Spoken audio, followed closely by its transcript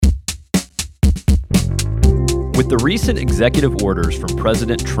With the recent executive orders from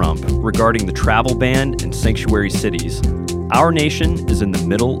President Trump regarding the travel ban in sanctuary cities, our nation is in the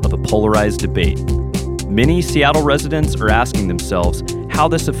middle of a polarized debate. Many Seattle residents are asking themselves how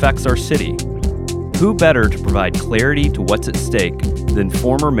this affects our city. Who better to provide clarity to what's at stake than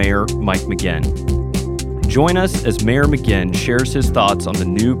former Mayor Mike McGinn? Join us as Mayor McGinn shares his thoughts on the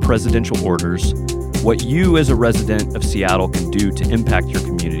new presidential orders, what you as a resident of Seattle can do to impact your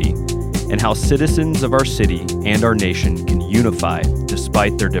community, and how citizens of our city and our nation can unify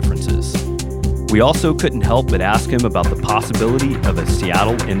despite their differences. We also couldn't help but ask him about the possibility of a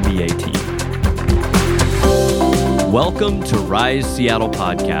Seattle NBA team. Welcome to Rise Seattle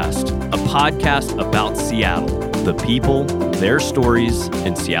Podcast, a podcast about Seattle, the people, their stories,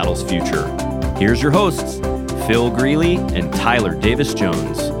 and Seattle's future. Here's your hosts, Phil Greeley and Tyler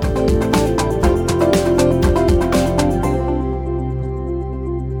Davis-Jones.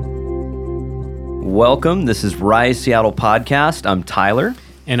 Welcome. This is Rise Seattle Podcast. I'm Tyler.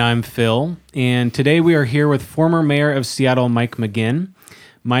 And I'm Phil. And today we are here with former Mayor of Seattle, Mike McGinn.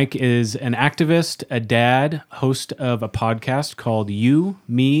 Mike is an activist, a dad, host of a podcast called You,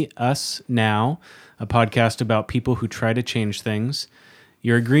 Me, Us, Now, a podcast about people who try to change things.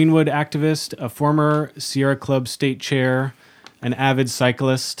 You're a Greenwood activist, a former Sierra Club state chair, an avid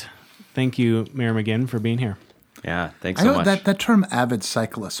cyclist. Thank you, Mayor McGinn, for being here. Yeah, thanks so much. That term avid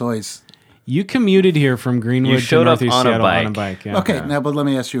cyclist always... You commuted here from Greenwood to Northeast Seattle on a bike. Yeah. Okay, now, but let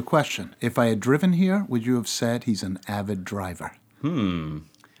me ask you a question. If I had driven here, would you have said he's an avid driver?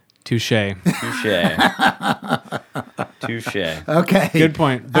 Touche. Okay. Good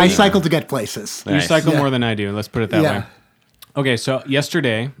point. I cycle to get places. You cycle more than I do. Let's put it that Yeah. way. Okay, so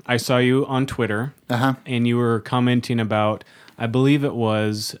yesterday I saw you on Twitter, and you were commenting about, I believe it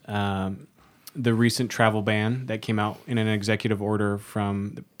was the recent travel ban that came out in an executive order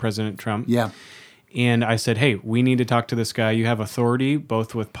from President Trump. Yeah. And I said, hey, we need to talk to this guy. You have authority,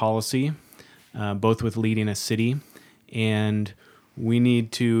 both with policy, both with leading a city, and we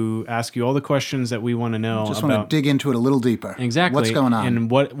need to ask you all the questions that we want to know. Just want to dig into it a little deeper. Exactly. What's going on? And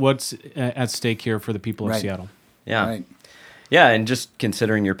what's at stake here for the people of Seattle. Yeah. Right. Yeah, and just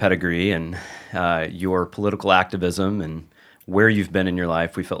considering your pedigree and your political activism and where you've been in your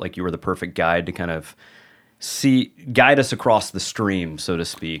life, we felt like you were the perfect guide to kind of guide us across the stream, so to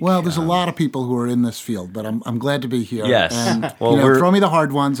speak. Well, there's a lot of people who are in this field, but I'm glad to be here. Yes. And, Well, throw me the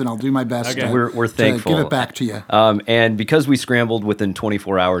hard ones, and I'll do my best we're thankful to give it back to you. And because we scrambled within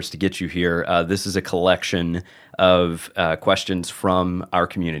 24 hours to get you here, this is a collection of questions from our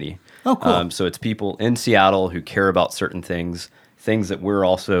community. Oh, cool. So it's people in Seattle who care about certain things that we're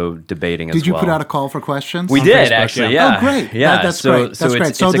also debating as well. Did you put out a call for questions? We did, actually, yeah. Oh, great. Yeah. That's great. That's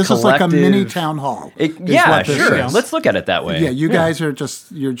great. So this is like a mini town hall. Yeah, sure. Let's look at it that way. Yeah, you guys are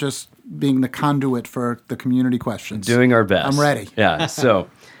you're just being the conduit for the community questions. Doing our best. I'm ready. Yeah, so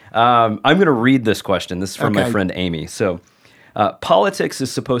I'm going to read this question. This is from my friend Amy. So politics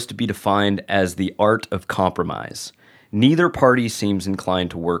is supposed to be defined as the art of compromise. Neither party seems inclined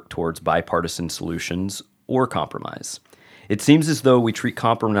to work towards bipartisan solutions or compromise. It seems as though we treat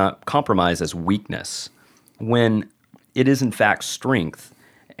compromise as weakness, when it is in fact strength,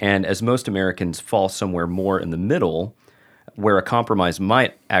 and as most Americans fall somewhere more in the middle, where a compromise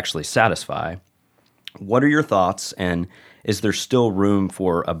might actually satisfy. What are your thoughts, and is there still room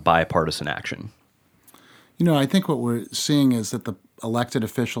for a bipartisan action? I think what we're seeing is that the elected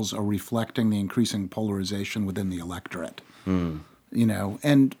officials are reflecting the increasing polarization within the electorate,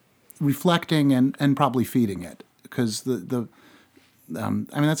 and reflecting and probably feeding it. Because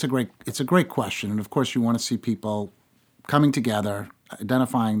that's a great question, and of course you want to see people coming together,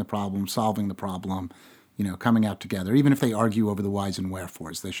 identifying the problem, solving the problem, coming out together. Even if they argue over the whys and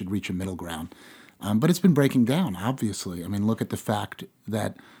wherefores, they should reach a middle ground. But it's been breaking down, obviously. I mean, look at the fact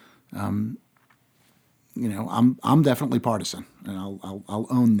that, I'm definitely partisan, and I'll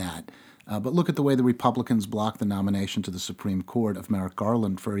own that. But look at the way the Republicans blocked the nomination to the Supreme Court of Merrick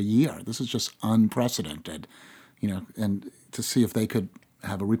Garland for a year. This is just unprecedented. And to see if they could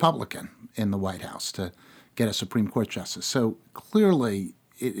have a Republican in the White House to get a Supreme Court justice. So clearly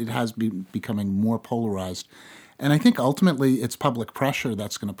it has been becoming more polarized. And I think ultimately it's public pressure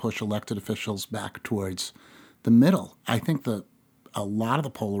that's going to push elected officials back towards the middle. I think a lot of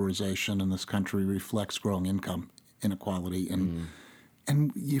the polarization in this country reflects growing income inequality.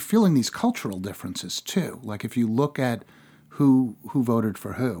 And you're feeling these cultural differences too. Like if you look at who voted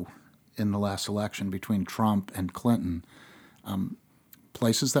for who in the last election between Trump and Clinton,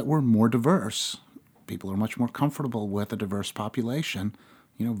 places that were more diverse, people are much more comfortable with a diverse population,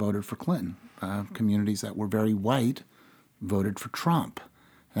 voted for Clinton. Communities that were very white voted for Trump.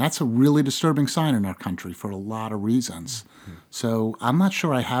 And that's a really disturbing sign in our country for a lot of reasons. So I'm not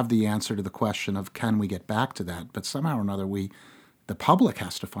sure I have the answer to the question of can we get back to that, but somehow or another the public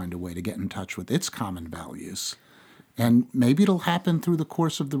has to find a way to get in touch with its common values. And maybe it'll happen through the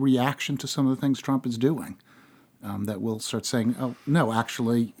course of the reaction to some of the things Trump is doing. That we'll start saying, oh, no,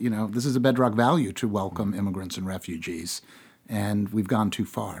 actually, this is a bedrock value to welcome immigrants and refugees, and we've gone too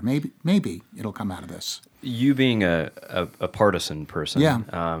far. Maybe it'll come out of this. You being a partisan person,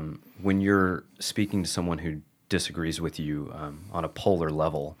 yeah. When you're speaking to someone who disagrees with you on a polar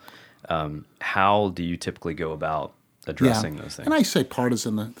level, how do you typically go about addressing those things? And I say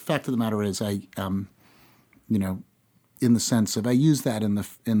partisan. The fact of the matter is, in the sense of I use that in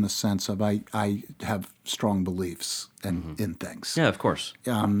the sense of I have strong beliefs in things. Yeah, of course.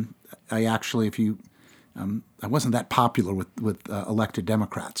 I actually, if you, I wasn't that popular with elected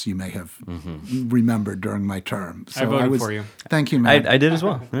Democrats. You may have remembered during my term. So I voted for you. Thank you, Matt. I did as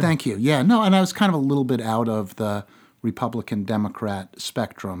well. Yeah. Thank you. Yeah, no, and I was kind of a little bit out of the Republican-Democrat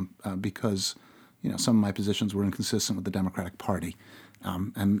spectrum because some of my positions were inconsistent with the Democratic Party,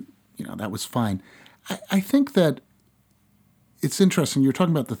 and that was fine. I think that. It's interesting. You're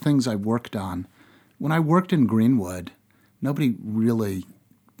talking about the things I worked on. When I worked in Greenwood, nobody really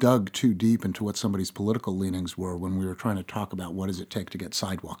dug too deep into what somebody's political leanings were when we were trying to talk about what does it take to get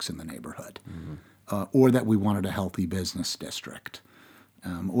sidewalks in the neighborhood, or that we wanted a healthy business district,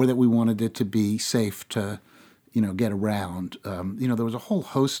 or that we wanted it to be safe to, get around. There was a whole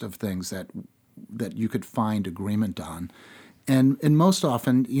host of things that you could find agreement on, and most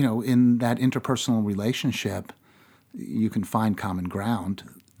often, in that interpersonal relationship, you can find common ground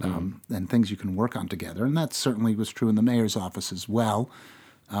and things you can work on together. And that certainly was true in the mayor's office as well.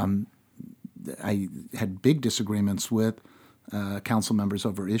 I had big disagreements with council members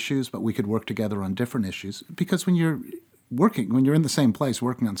over issues, but we could work together on different issues. Because when you're in the same place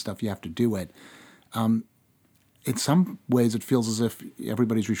working on stuff, you have to do it. In some ways, it feels as if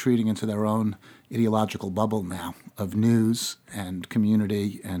everybody's retreating into their own ideological bubble now of news and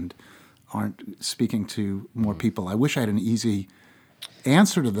community and aren't speaking to more people. I wish I had an easy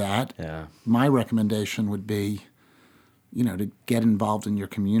answer to that. Yeah. My recommendation would be, to get involved in your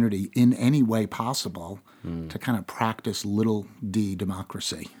community in any way possible to kind of practice little d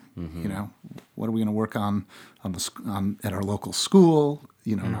democracy. What are we going to work on at our local school,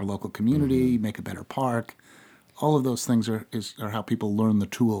 in our local community, make a better park. All of those things are how people learn the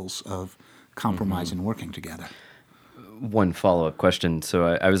tools of compromise and working together. One follow-up question. So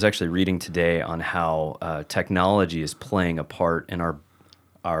I was actually reading today on how technology is playing a part in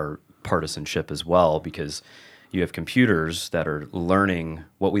our partisanship as well, because you have computers that are learning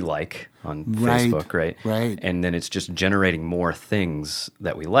what we like on Facebook, right? Right. And then it's just generating more things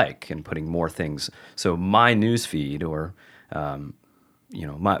that we like and putting more things. So my news feed or,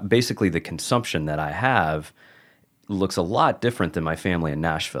 basically the consumption that I have looks a lot different than my family in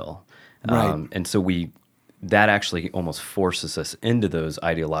Nashville. Right. And so that actually almost forces us into those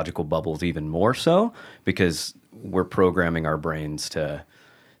ideological bubbles even more so, because we're programming our brains to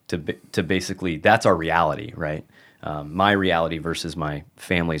basically, that's our reality, right? My reality versus my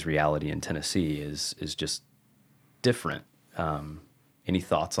family's reality in Tennessee is just different. Any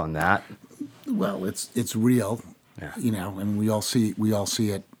thoughts on that? Well, it's real, and we all see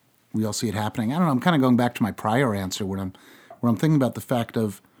it happening. I don't know. I'm kind of going back to my prior answer where I'm thinking about the fact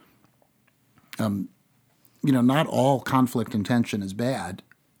of, not all conflict and tension is bad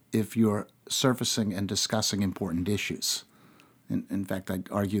if you're surfacing and discussing important issues. In fact, I'd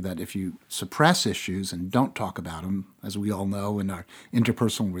argue that if you suppress issues and don't talk about them, as we all know in our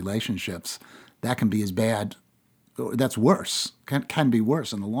interpersonal relationships, that can be as bad, or that's worse, can be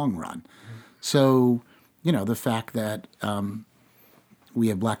worse in the long run. So, the fact that we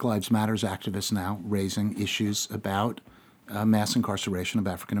have Black Lives Matters activists now raising issues about mass incarceration of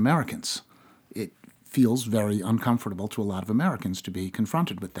African Americans. It feels very uncomfortable to a lot of Americans to be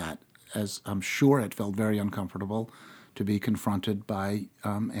confronted with that, as I'm sure it felt very uncomfortable to be confronted by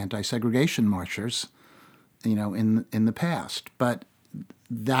anti-segregation marchers, in the past. But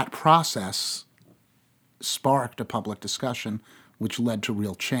that process sparked a public discussion which led to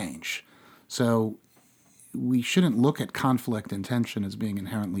real change. So we shouldn't look at conflict and tension as being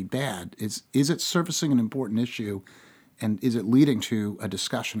inherently bad. Is it surfacing an important issue, and is it leading to a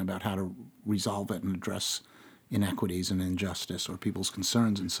discussion about how to resolve it and address inequities and injustice or people's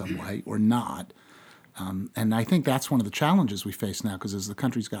concerns in some way, or not? And I think that's one of the challenges we face now, because as the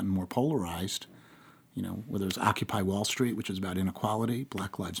country's gotten more polarized, whether it's Occupy Wall Street, which is about inequality,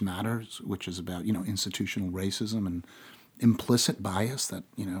 Black Lives Matter, which is about, institutional racism and implicit bias that,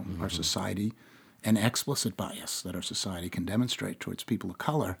 our society and explicit bias that our society can demonstrate towards people of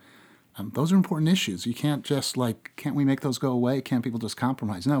color. Those are important issues. You can't just can't we make those go away? Can't people just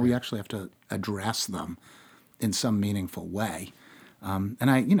compromise? No, we actually have to address them in some meaningful way. And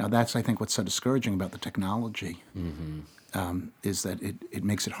that's, I think, what's so discouraging about the technology is that it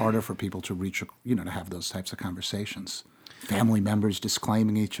makes it harder for people to reach, to have those types of conversations. Family members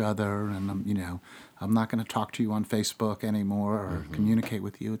disclaiming each other, and I'm not going to talk to you on Facebook anymore or communicate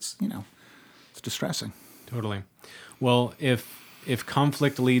with you. It's it's distressing. Totally. Well, if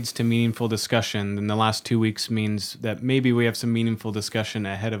conflict leads to meaningful discussion, then the last 2 weeks means that maybe we have some meaningful discussion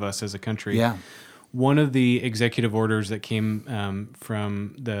ahead of us as a country. Yeah. One of the executive orders that came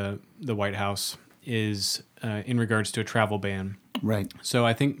from the White House is in regards to a travel ban. Right. So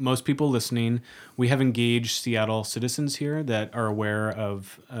I think most people listening, we have engaged Seattle citizens here that are aware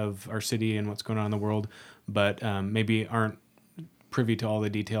of our city and what's going on in the world, but maybe aren't privy to all the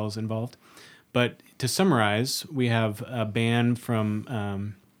details involved. But to summarize, we have a ban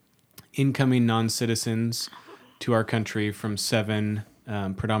from incoming non-citizens to our country from 7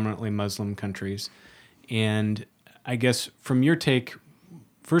 predominantly Muslim countries. And I guess from your take,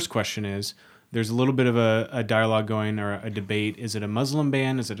 first question is, there's a little bit of a dialogue going or a debate. Is it a Muslim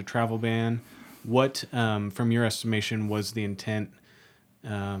ban? Is it a travel ban? What, from your estimation, was the intent?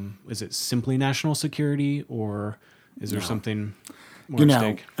 Is it simply national security, or is there something more at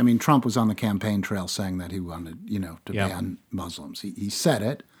stake? I mean, Trump was on the campaign trail saying that he wanted, to ban Muslims. He said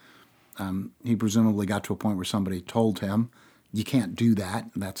it. He presumably got to a point where somebody told him, you can't do that.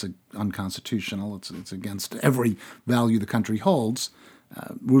 That's unconstitutional. It's against every value the country holds.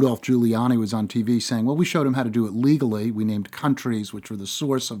 Rudolph Giuliani was on TV saying, well, we showed him how to do it legally. We named countries which were the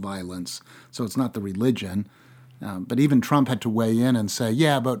source of violence, so it's not the religion. But even Trump had to weigh in and say,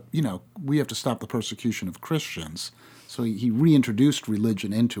 yeah, but, we have to stop the persecution of Christians. So he reintroduced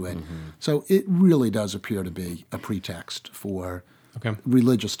religion into it. So it really does appear to be a pretext for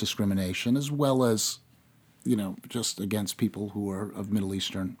religious discrimination, as well as, just against people who are of Middle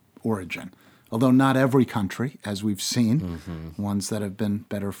Eastern origin. Although not every country, as we've seen, ones that have been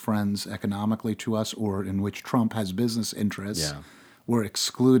better friends economically to us or in which Trump has business interests, were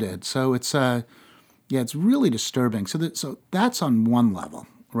excluded. So it's it's really disturbing. So that's on one level,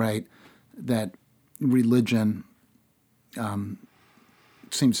 right? That religion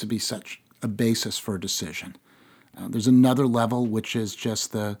seems to be such a basis for a decision. There's another level, which is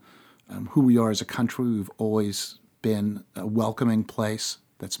just the who we are as a country. We've always been a welcoming place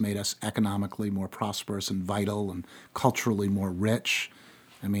that's made us economically more prosperous and vital and culturally more rich.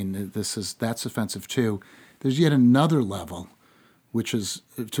 I mean, that's offensive too. There's yet another level, which is,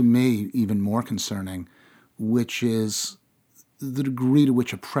 to me, even more concerning, which is the degree to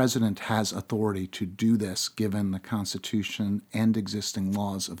which a president has authority to do this, given the Constitution and existing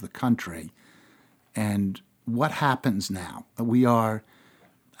laws of the country. And what happens now?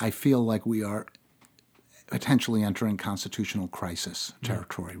 I feel like we are potentially entering constitutional crisis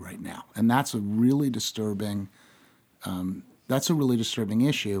territory right now, and that's a really disturbing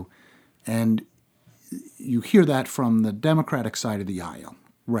issue. And you hear that from the Democratic side of the aisle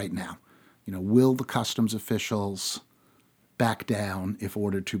right now. Will the customs officials back down if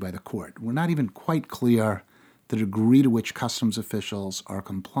ordered to by the court? We're not even quite clear the degree to which customs officials are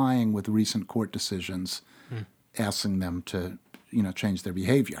complying with recent court decisions, asking them to change their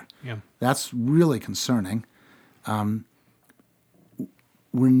behavior. Yeah. That's really concerning. We're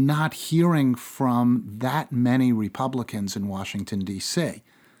not hearing from that many Republicans in Washington, D.C.,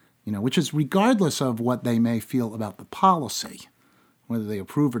 which is regardless of what they may feel about the policy, whether they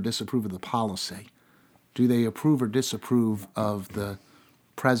approve or disapprove of the policy. Do they approve or disapprove of the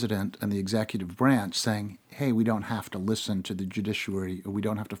president and the executive branch saying, hey, we don't have to listen to the judiciary or we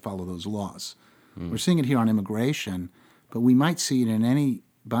don't have to follow those laws? We're seeing it here on immigration, but we might see it in any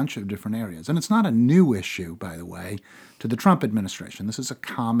bunch of different areas. And it's not a new issue, by the way, to the Trump administration. This is a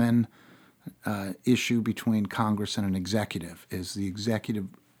common issue between Congress and an executive, is the executive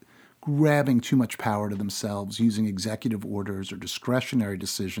grabbing too much power to themselves, using executive orders or discretionary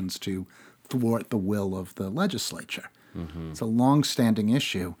decisions to thwart the will of the legislature. It's a long-standing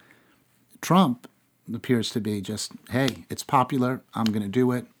issue. Trump appears to be just, hey, it's popular, I'm going to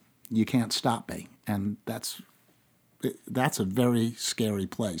do it, you can't stop me. And that's a very scary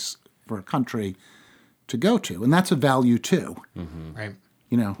place for a country to go to. And that's a value, too. Right.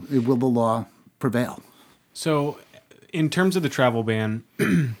 Will the law prevail? So in terms of the travel ban,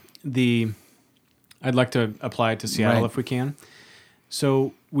 I'd like to apply it to Seattle if we can.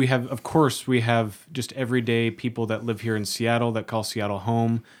 So we have just everyday people that live here in Seattle that call Seattle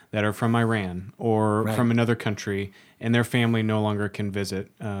home that are from Iran or Right. from another country, and their family no longer can visit,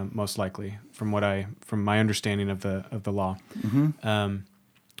 most likely, from my understanding of the law.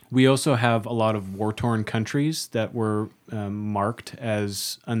 We also have a lot of war-torn countries that were marked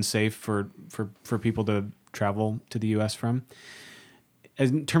as unsafe for people to travel to the U.S. from.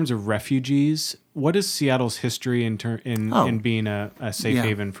 In terms of refugees, what is Seattle's history in being a safe Yeah.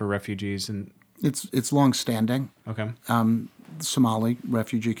 haven for refugees? And It's long-standing. okay, The Somali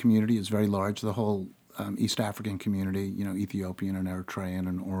refugee community is very large. The whole East African community, Ethiopian and Eritrean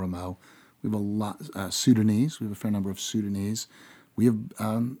and Oromo. We have a lot Sudanese. We have a fair number of Sudanese. We have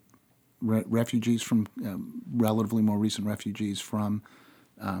refugees from relatively more recent refugees from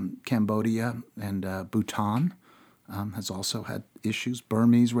Cambodia and Bhutan. Has also had issues.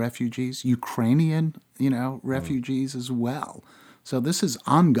 Burmese refugees, Ukrainian, refugees as well. So this is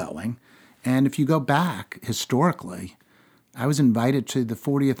ongoing. And if you go back historically, I was invited to the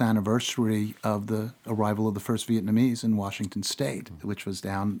 40th anniversary of the arrival of the first Vietnamese in Washington State, which was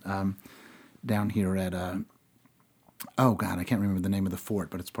down here at, oh God, I can't remember the name of the fort,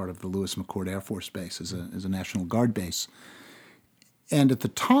 but it's part of the Lewis McChord Air Force Base as a National Guard base. And at the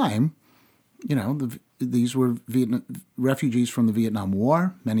time, these were refugees from the Vietnam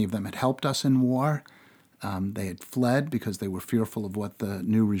War. Many of them had helped us in war. They had fled because they were fearful of what the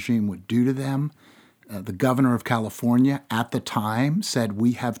new regime would do to them. The governor of California at the time said,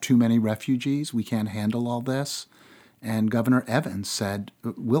 "We have too many refugees. We can't handle all this." And Governor Evans said,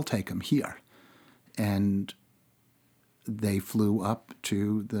 "We'll take them here." And they flew up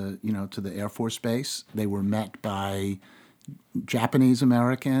to the Air Force Base. They were met by Japanese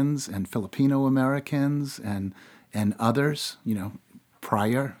Americans and Filipino Americans and others,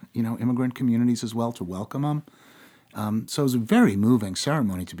 prior, immigrant communities as well to welcome them. So it was a very moving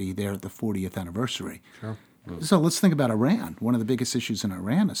ceremony to be there at the 40th anniversary. sure. So let's think about Iran. One of the biggest issues in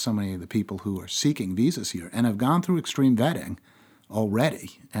Iran is so many of the people who are seeking visas here and have gone through extreme vetting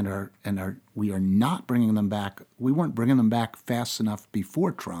already we are not bringing them back. We weren't bringing them back fast enough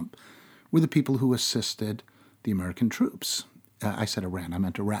before Trump. We're the people who assisted the American troops. I said Iran, I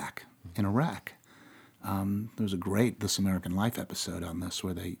meant Iraq. In Iraq, there was a great This American Life episode on this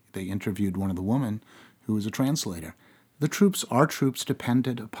where they interviewed one of the women who was a translator. Our troops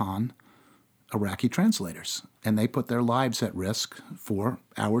depended upon Iraqi translators, and they put their lives at risk for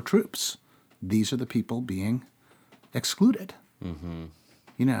our troops. These are the people being excluded.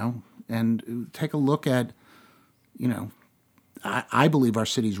 And take a look at, I believe our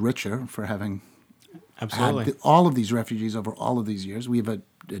city's richer for having Absolutely. had all of these refugees over all of these years. We have a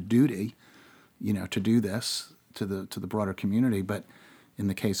duty, to do this to the broader community. But in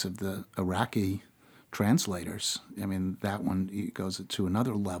the case of the Iraqi translators, I mean, that one goes to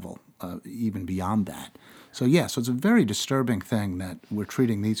another level, even beyond that. So so it's a very disturbing thing that we're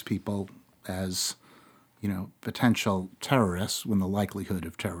treating these people as, potential terrorists when the likelihood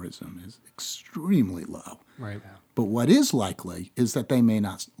of terrorism is extremely low. Right. But what is likely is that they may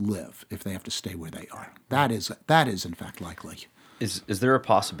not live if they have to stay where they are. That is in fact likely. Is there a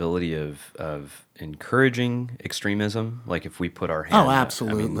possibility of encouraging extremism? Like if we put our hand Oh, up?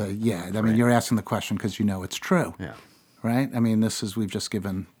 absolutely. You're asking the question because it's true. Yeah. Right? I mean, we've just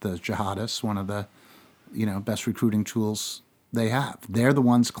given the jihadists one of the, best recruiting tools they have. They're the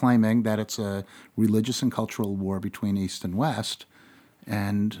ones claiming that it's a religious and cultural war between East and West.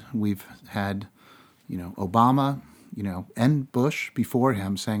 And we've had, Obama, and Bush before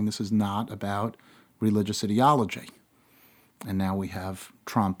him saying this is not about religious ideology. And now we have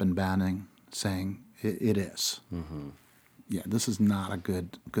Trump and Bannon saying it is. Mm-hmm. Yeah, this is not a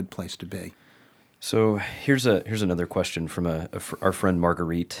good place to be. So here's another question from our friend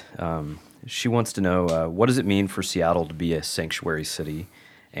Marguerite. She wants to know, what does it mean for Seattle to be a sanctuary city,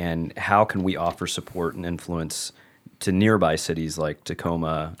 and how can we offer support and influence to nearby cities like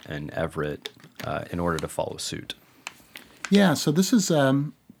Tacoma and Everett in order to follow suit? Yeah, so this is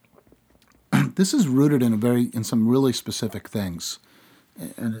this is rooted in some really specific things,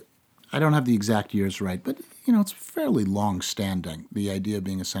 and I don't have the exact years right, but it's fairly long-standing, the idea of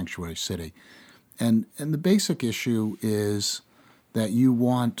being a sanctuary city. And the basic issue is that you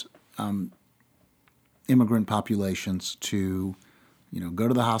want immigrant populations to, go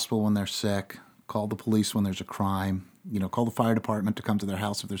to the hospital when they're sick, call the police when there's a crime, call the fire department to come to their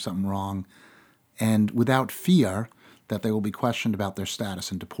house if there's something wrong, and without fear that they will be questioned about their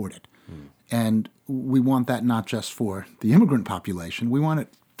status and deported. And we want that not just for the immigrant population, we want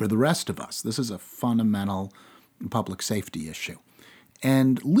it for the rest of us. This is a fundamental public safety issue.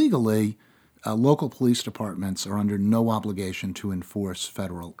 And legally, local police departments are under no obligation to enforce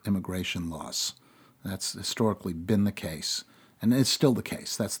federal immigration laws. That's historically been the case, and it's still the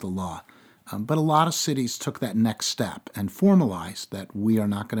case. That's the law. But a lot of cities took that next step and formalized that we are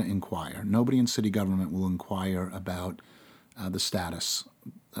not going to inquire. Nobody in city government will inquire about the status,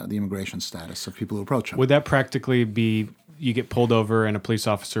 the immigration status of people who approach them. Would that practically be you get pulled over and a police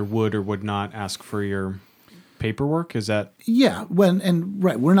officer would or would not ask for your paperwork? Is that? Yeah,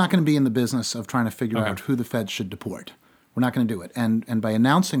 right. We're not going to be in the business of trying to figure out who the feds should deport. We're not going to do it. And by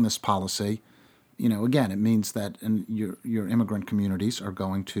announcing this policy, again, it means that your immigrant communities are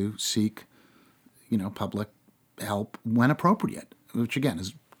going to seek, public help when appropriate, which again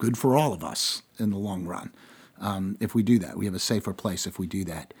is good for all of us in the long run. If we do that, we have a safer place if we do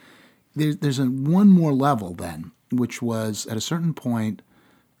that. There's one more level then, which was at a certain point,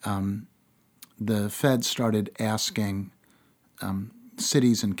 the feds started asking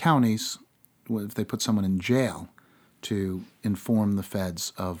cities and counties, if they put someone in jail, to inform the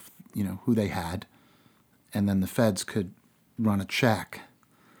feds of who they had, and then the feds could run a check,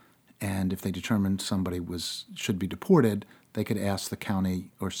 and if they determined somebody should be deported, they could ask the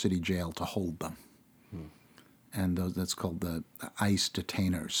county or city jail to hold them. And that's called the ICE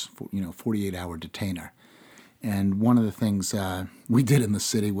detainers, 48-hour detainer. And one of the things we did in the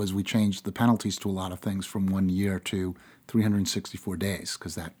city was we changed the penalties to a lot of things from 1 year to 364 days,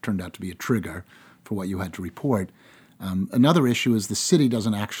 because that turned out to be a trigger for what you had to report. Another issue is the city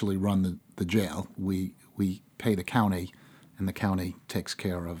doesn't actually run the jail. We pay the county, and the county takes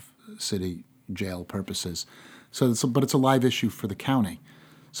care of city jail purposes. But it's a live issue for the county.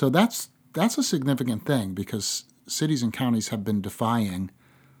 So that's a significant thing, because cities and counties have been defying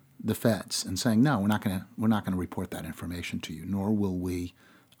the feds and saying, no, we're not going to report that information to you, nor will we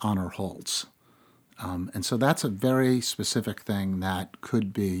honor holds. And so that's a very specific thing that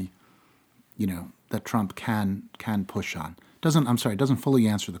could be, that Trump can push on. It doesn't fully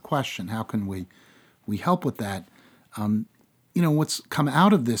answer the question. How can we help with that? What's come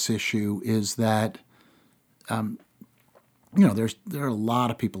out of this issue is that, there are a lot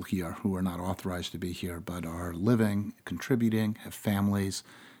of people here who are not authorized to be here, but are living, contributing, have families.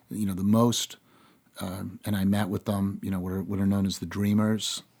 The most, and I met with them. What are known as the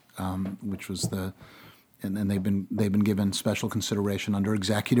Dreamers, which was and they've been given special consideration under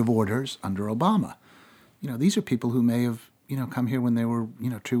executive orders under Obama. These are people who may have come here when they were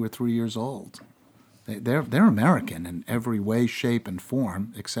 2 or 3 years old. They're American in every way, shape, and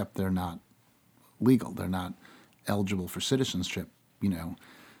form, except they're not legal. They're not eligible for citizenship.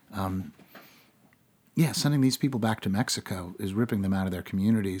 Sending these people back to Mexico is ripping them out of their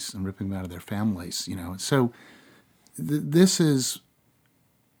communities and ripping them out of their families. So this has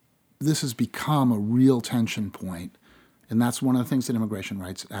become a real tension point, and that's one of the things that immigration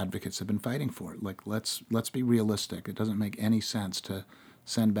rights advocates have been fighting for. Like, let's be realistic. It doesn't make any sense to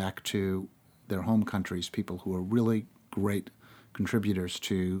send back to their home countries people who are really great contributors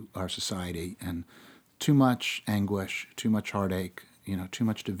to our society, and too much anguish, too much heartache, too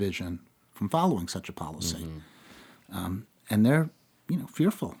much division from following such a policy. And they're,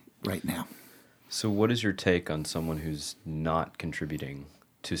 fearful right now. So what is your take on someone who's not contributing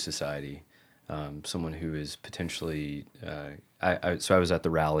to society? Someone who is potentially, I was at the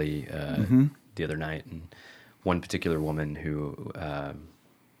rally the other night, and one particular woman who,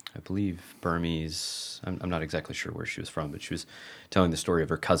 I believe Burmese, I'm not exactly sure where she was from, but she was telling the story of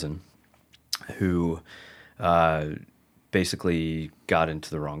her cousin who basically got into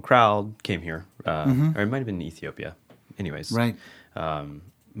the wrong crowd, came here, or it might have been Ethiopia. Anyways, right.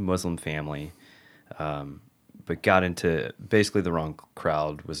 Muslim family, but got into basically the wrong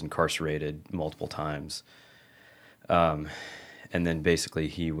crowd, was incarcerated multiple times. And then basically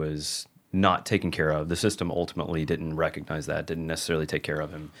he was not taken care of. The system ultimately didn't recognize that, didn't necessarily take care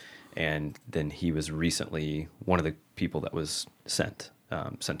of him. And then he was recently one of the people that was sent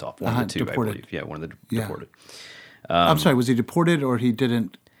off. One of the two, deported. I believe. Yeah, one of the deported. I'm sorry, was he deported or he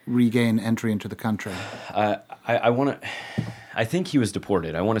didn't regain entry into the country? I think he was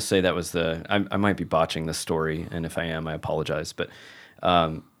deported. I want to say that was I might be botching this story, and if I am, I apologize. But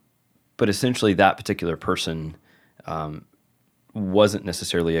essentially that particular person wasn't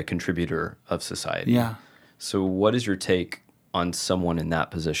necessarily a contributor of society. Yeah. So what is your take on someone in that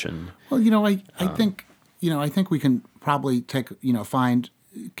position? Well, I think we can probably find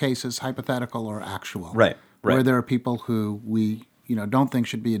cases, hypothetical or actual, right, where there are people who we don't think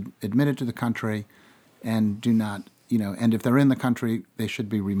should be admitted to the country, and do not, and if they're in the country, they should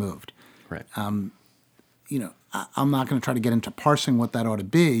be removed. Right. I'm not going to try to get into parsing what that ought to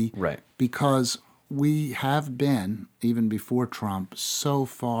be, right, because we have been, even before Trump, so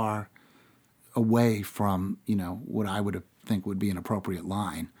far away from, what I would think would be an appropriate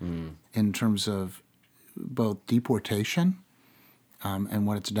line in terms of both deportation and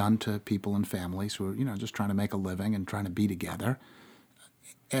what it's done to people and families who are, just trying to make a living and trying to be together,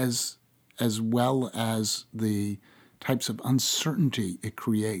 as well as the types of uncertainty it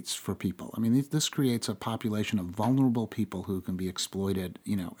creates for people. I mean, this creates a population of vulnerable people who can be exploited,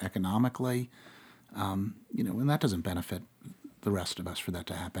 economically, and that doesn't benefit the rest of us for that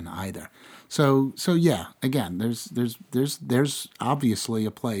to happen either. So yeah, again, there's obviously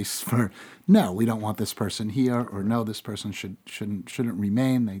a place for no, we don't want this person here, or no, this person shouldn't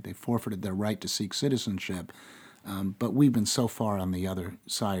remain. They forfeited their right to seek citizenship. But we've been so far on the other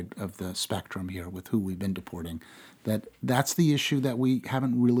side of the spectrum here with who we've been deporting that's the issue that we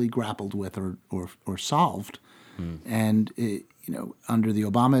haven't really grappled with or solved. And under the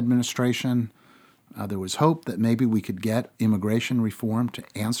Obama administration, there was hope that maybe we could get immigration reform to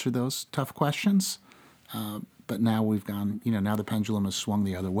answer those tough questions. But now we've gone, now the pendulum has swung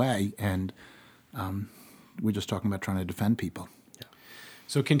the other way, and we're just talking about trying to defend people.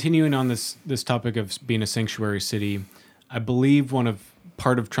 So continuing on this topic of being a sanctuary city, I believe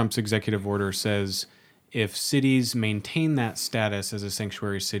part of Trump's executive order says if cities maintain that status as a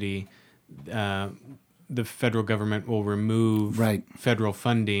sanctuary city, the federal government will remove federal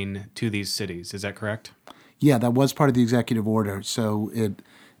funding to these cities. Is that correct? Yeah, that was part of the executive order. So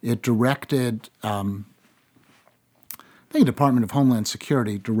it directed, I think, Department of Homeland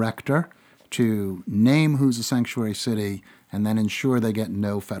Security director to name who's a sanctuary city and then ensure they get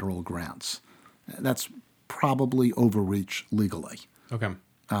no federal grants. That's probably overreach legally. Okay.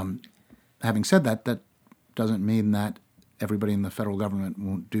 Having said that, that doesn't mean that everybody in the federal government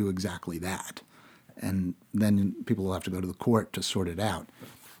won't do exactly that. And then people will have to go to the court to sort it out.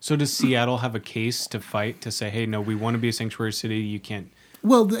 So does Seattle have a case to fight to say, hey, no, we want to be a sanctuary city, you can't?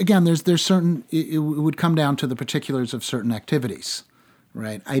 Well, again, there's certain, it would come down to the particulars of certain activities,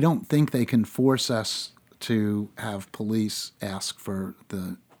 right? I don't think they can force us to have police ask for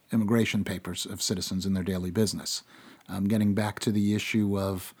the immigration papers of citizens in their daily business. Getting back to the issue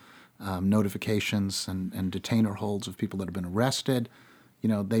of notifications and detainer holds of people that have been arrested,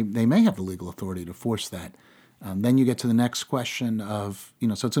 they may have the legal authority to force that. Then you get to the next question of,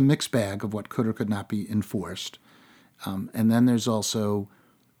 so it's a mixed bag of what could or could not be enforced. And then there's also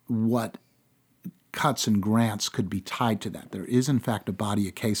what cuts and grants could be tied to that. There is, in fact, a body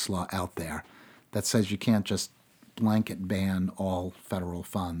of case law out there that says you can't just blanket ban all federal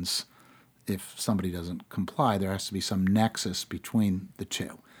funds if somebody doesn't comply. There has to be some nexus between the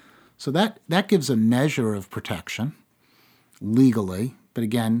two. So that gives a measure of protection legally, but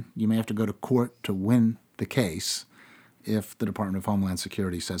again, you may have to go to court to win the case if the Department of Homeland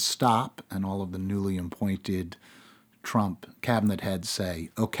Security says stop and all of the newly appointed Trump cabinet heads say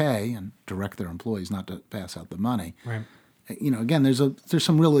okay and direct their employees not to pass out the money. Right. Again, there's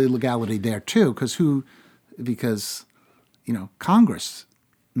some real illegality there too, because Congress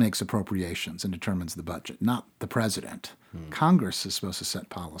makes appropriations and determines the budget, not the president. Congress is supposed to set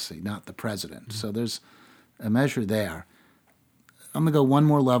policy, not the president. So there's a measure there. I'm going to go one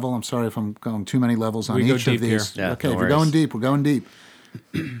more level. I'm sorry if I'm going too many levels on each of these. Yeah, okay, no if you're worries. going deep, we're going deep.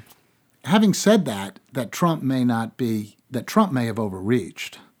 Having said that Trump may have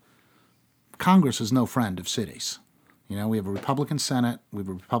overreached. Congress is no friend of cities. We have a Republican Senate, we have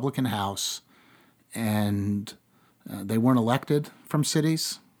a Republican House, and they weren't elected from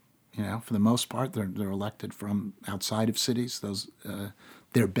cities. For the most part, they're elected from outside of cities.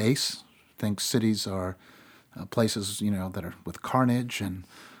 Their base thinks cities are places, that are with carnage and,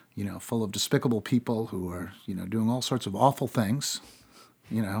 full of despicable people who are, doing all sorts of awful things.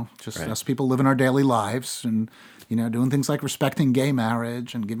 Just Right. us people living our daily lives and, doing things like respecting gay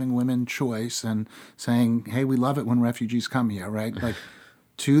marriage and giving women choice and saying, hey, we love it when refugees come here, right? Like,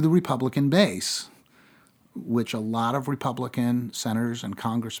 to the Republican base, which a lot of Republican senators and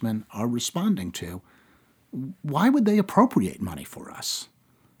congressmen are responding to, why would they appropriate money for us?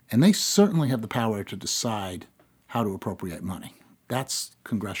 And they certainly have the power to decide how to appropriate money. That's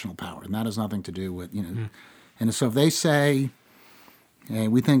congressional power, and that has nothing to do with, And so if they say, hey,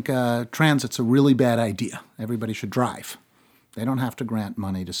 we think transit's a really bad idea, everybody should drive, they don't have to grant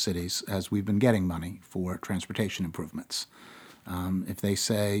money to cities, as we've been getting money for transportation improvements. If they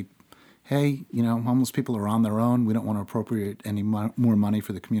say, hey, homeless people are on their own, we don't want to appropriate any more money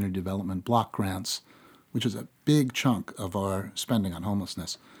for the community development block grants, which is a big chunk of our spending on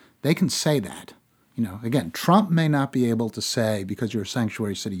homelessness, they can say that. Again, Trump may not be able to say, because you're a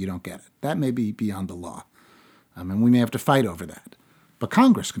sanctuary city, you don't get it. That may be beyond the law. And we may have to fight over that. But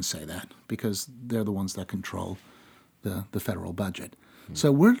Congress can say that because they're the ones that control the federal budget.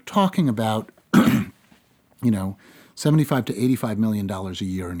 So we're talking about you know, $75 to $85 million a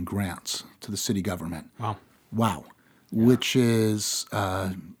year in grants to the city government. Wow. Which is,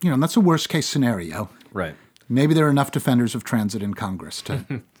 and that's a worst case scenario. Right. Maybe there are enough defenders of transit in Congress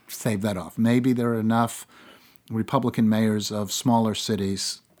to save that off. Maybe there are enough Republican mayors of smaller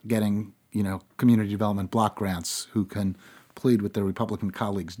cities getting, community development block grants who can plead with their Republican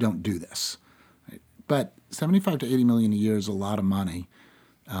colleagues, don't do this. Right? But 75 to 80 million a year is a lot of money.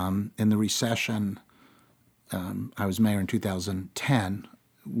 In the recession, I was mayor in 2010,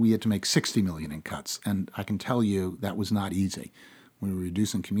 we had to make 60 million in cuts. And I can tell you that was not easy. We were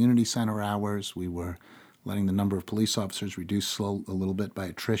reducing community center hours. We were letting the number of police officers reduce a little bit by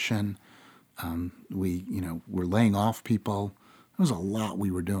attrition. We were laying off people. There was a lot we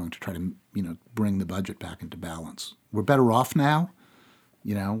were doing to try to, bring the budget back into balance. We're better off now.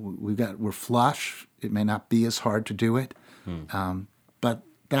 We're flush. It may not be as hard to do it, but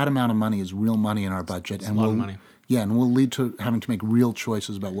that amount of money is real money in our budget, and a lot of money. Yeah, and will lead to having to make real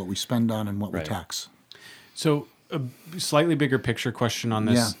choices about what we spend on and what we tax. So, a slightly bigger picture question on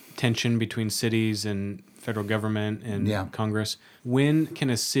this tension between cities and federal government and Congress. When can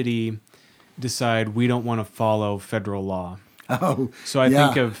a city decide we don't want to follow federal law? Oh, so I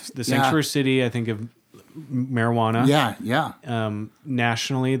think of the sanctuary city. I think of marijuana.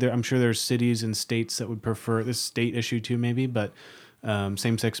 Nationally, I'm sure there's cities and states that would prefer this state issue too, maybe, but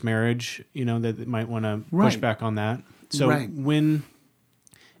same-sex marriage. That might want to push back on that. So when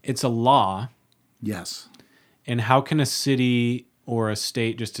it's a law, yes, and how can a city or a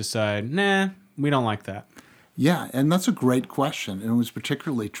state just decide, nah, we don't like that? Yeah, and that's a great question, and it was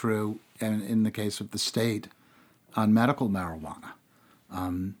particularly true in the case of the state on medical marijuana.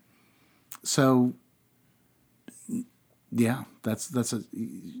 That's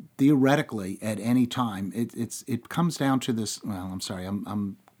theoretically at any time it comes down to this. Well, I'm sorry,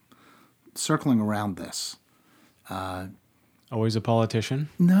 I'm circling around this. Always a politician?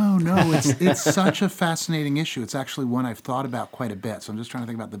 No, it's such a fascinating issue. It's actually one I've thought about quite a bit. So I'm just trying to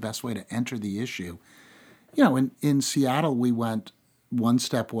think about the best way to enter the issue. In Seattle, one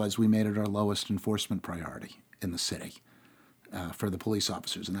step was we made it our lowest enforcement priority in the city for the police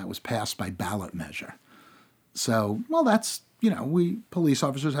officers, and that was passed by ballot measure. So, that's, police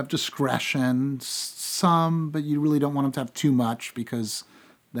officers have discretion, some, but you really don't want them to have too much because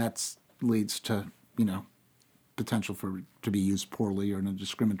that leads to, potential to be used poorly or in a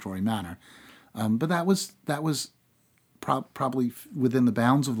discriminatory manner. But that was probably within the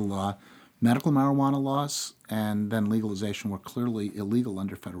bounds of the law. Medical marijuana laws and then legalization were clearly illegal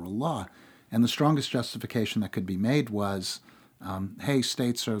under federal law. And the strongest justification that could be made was, hey,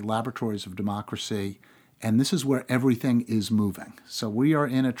 states are laboratories of democracy, and this is where everything is moving. So we are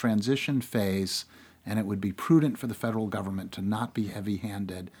in a transition phase, and it would be prudent for the federal government to not be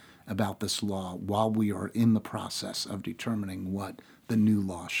heavy-handed about this law while we are in the process of determining what the new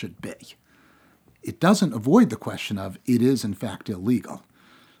law should be. It doesn't avoid the question of it is, in fact, illegal.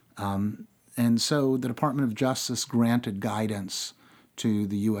 And so the Department of Justice granted guidance to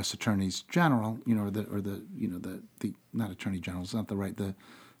the U.S. attorneys general, not attorney generals, not the right, the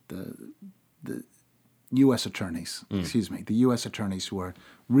U.S. attorneys, the U.S. attorneys who are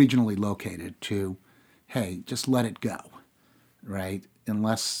regionally located to, hey, just let it go, right?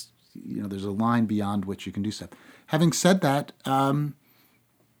 Unless, there's a line beyond which you can do stuff. Having said that, the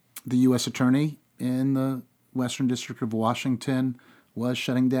U.S. attorney in the Western District of Washington was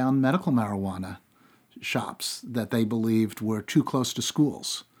shutting down medical marijuana shops that they believed were too close to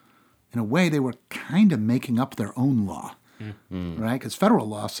schools. In a way, they were kind of making up their own law, right? Because federal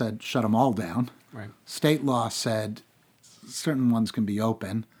law said shut them all down. Right. State law said certain ones can be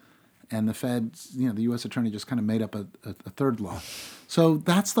open. And the feds, the U.S. attorney just kind of made up a third law. So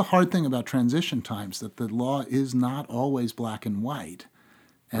that's the hard thing about transition times, that the law is not always black and white.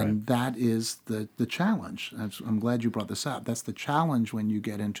 And that is the challenge. I'm glad you brought this up. That's the challenge when you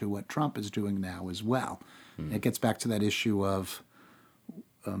get into what Trump is doing now as well. It gets back to that issue of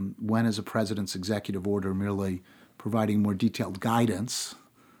when is a president's executive order merely providing more detailed guidance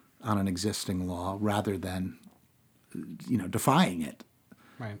on an existing law rather than, defying it.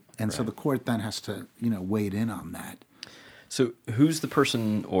 Right. And so the court then has to, wade in on that. So who's the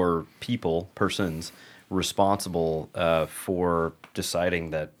person or persons responsible for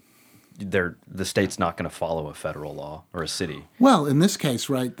deciding that the state's not going to follow a federal law or a city? Well, in this case,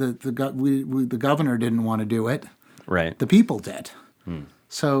 right, the governor didn't want to do it. Right. The people did.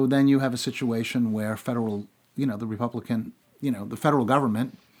 So then you have a situation where federal, the Republican, the federal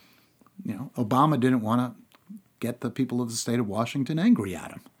government, Obama didn't want to get the people of the state of Washington angry at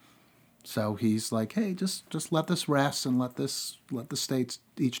him. So he's like, hey, just let this rest and let the states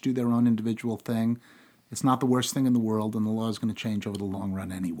each do their own individual thing. it's not the worst thing in the world, and the law is going to change over the long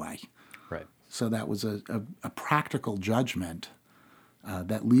run anyway. Right. So that was a practical judgment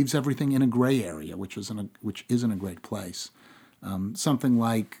that leaves everything in a gray area, which isn't a great place. Something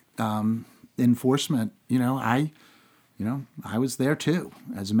like enforcement. I was there too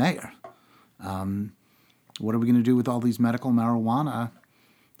as mayor. What are we going to do with all these medical marijuana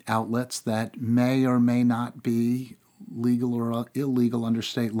outlets that may or may not be legal or illegal under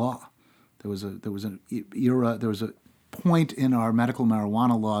state law? There was a point in our medical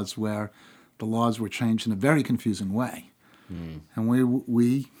marijuana laws where the laws were changed in a very confusing way, and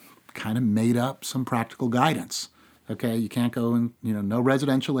we kind of made up some practical guidance. Okay, you can't go in, no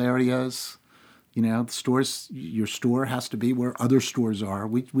residential areas. The stores, your store has to be where other stores are.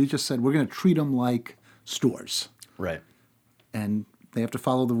 We just said we're going to treat them like stores. Right. And they have to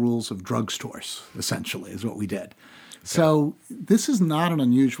follow the rules of drugstores, essentially, is what we did. Okay. So this is not an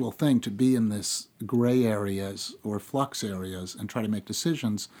unusual thing to be in this gray areas or flux areas and try to make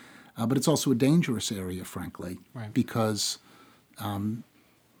decisions, but it's also a dangerous area, frankly, right. because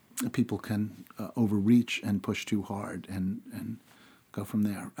people can overreach and push too hard and go from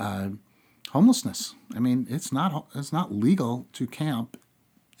there. Homelessness. I mean, it's not legal to camp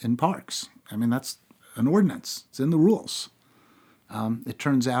in parks. I mean, that's an ordinance. It's in the rules. It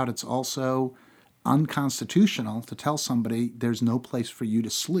turns out it's also unconstitutional to tell somebody there's no place for you to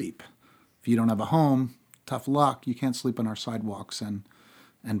sleep. If you don't have a home, tough luck, you can't sleep on our sidewalks and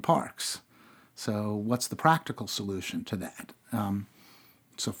parks. So what's the practical solution to that?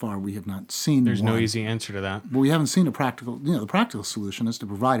 So far, we have not seen There's one. no easy answer to that. But we haven't seen a practical, the practical solution is to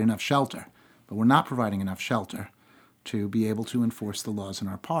provide enough shelter. But we're not providing enough shelter to be able to enforce the laws in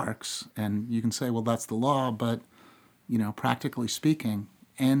our parks. And you can say, well, that's the law, but, practically speaking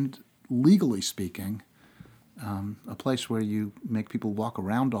and legally speaking, a place where you make people walk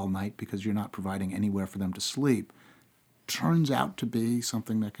around all night because you're not providing anywhere for them to sleep turns out to be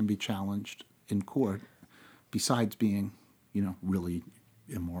something that can be challenged in court besides being, really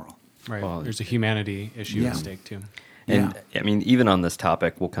immoral. Right. Well, there's a humanity issue at stake, too. And, I mean, even on this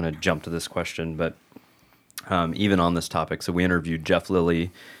topic, we'll kind of jump to this question, but even on this topic, so we interviewed Jeff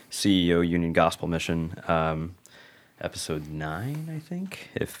Lilly, CEO, Union Gospel Mission, episode 9, I think,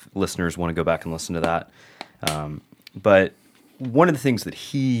 if listeners want to go back and listen to that. But one of the things that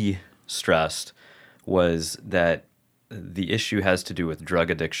he stressed was that the issue has to do with drug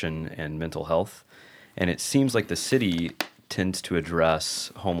addiction and mental health, and it seems like the city tends to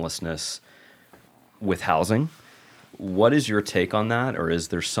address homelessness with housing. What is your take on that, or is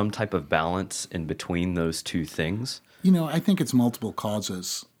there some type of balance in between those two things? I think it's multiple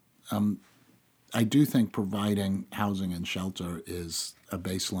causes. I do think providing housing and shelter is a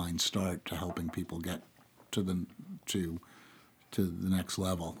baseline start to helping people get to the next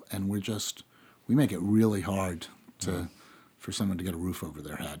level, and we make it really hard for someone to get a roof over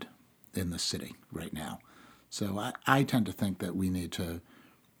their head in the city right now. So I tend to think that we need to,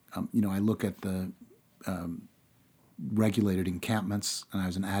 I look at the regulated encampments, and I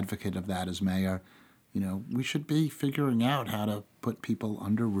was an advocate of that as mayor. We should be figuring out how to put people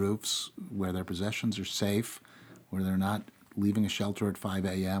under roofs where their possessions are safe, where they're not leaving a shelter at 5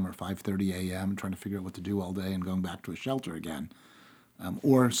 a.m. or 5:30 a.m. and trying to figure out what to do all day and going back to a shelter again,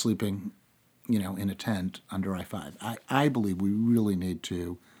 or sleeping, in a tent under I-5. I believe we really need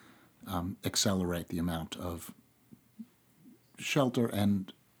to accelerate the amount of shelter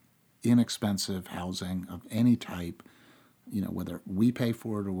and inexpensive housing of any type, whether we pay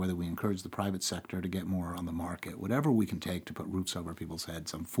for it or whether we encourage the private sector to get more on the market, whatever we can take to put roofs over people's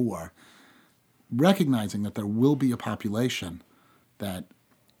heads, I'm for, recognizing that there will be a population that,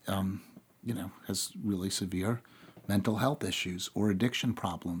 has really severe mental health issues or addiction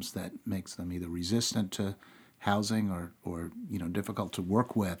problems that makes them either resistant to housing or difficult to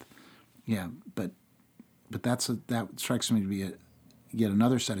work with. Yeah, but that strikes me to be yet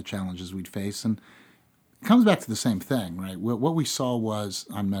another set of challenges we'd face, and it comes back to the same thing, right? What we saw was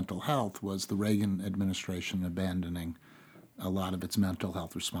on mental health was the Reagan administration abandoning a lot of its mental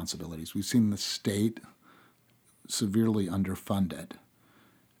health responsibilities. We've seen the state severely underfunded.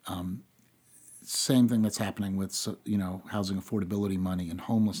 Same thing that's happening with housing affordability money and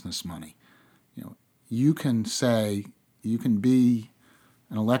homelessness money. You can be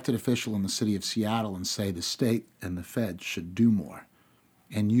an elected official in the city of Seattle and say the state and the feds should do more,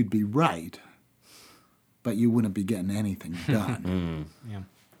 and you'd be right, but you wouldn't be getting anything done. Yeah.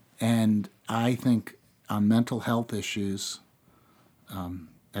 And I think on mental health issues,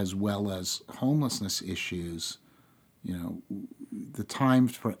 as well as homelessness issues, the time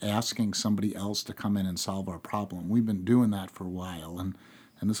for asking somebody else to come in and solve our problem, we've been doing that for a while, and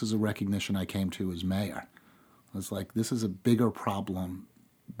and this is a recognition I came to as mayor. I was like, this is a bigger problem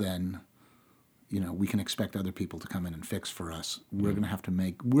than, we can expect other people to come in and fix for us. We're going to have to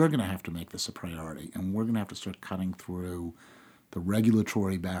make this a priority, and we're going to have to start cutting through the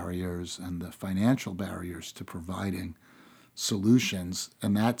regulatory barriers and the financial barriers to providing solutions,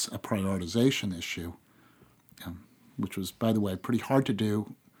 and that's a prioritization issue, which was, by the way, pretty hard to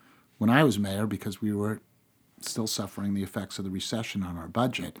do when I was mayor because we were still suffering the effects of the recession on our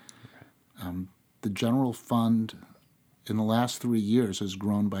budget. The general fund in the last 3 years has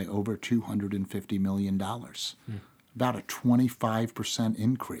grown by over $250 million, about a 25%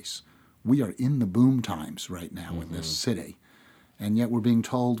 increase. We are in the boom times right now in this city, and yet we're being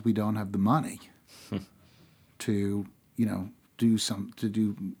told we don't have the money to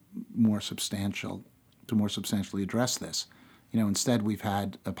do more substantially address this. Instead we've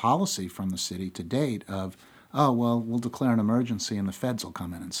had a policy from the city to date of, we'll declare an emergency and the feds will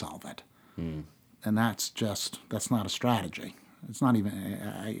come in and solve it. And that's not a strategy. It's not even,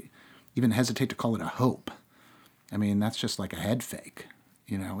 I even hesitate to call it a hope. I mean, that's just like a head fake.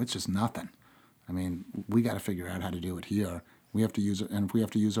 It's just nothing. I mean, we got to figure out how to do it here. We have to use it, and if we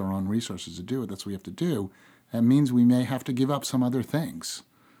have to use our own resources to do it, that's what we have to do. That means we may have to give up some other things.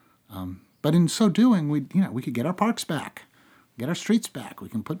 But in so doing, we could get our parks back, get our streets back. We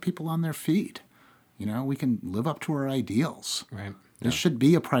can put people on their feet. We can live up to our ideals. Right. This should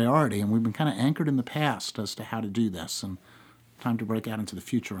be a priority, and we've been kind of anchored in the past as to how to do this. And time to break out into the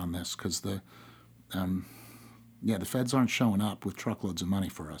future on this because the feds aren't showing up with truckloads of money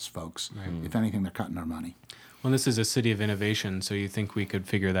for us, folks. Right. If anything, they're cutting our money. Well, this is a city of innovation, so you think we could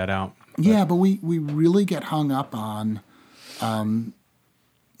figure that out. Yeah, but we really get hung up on,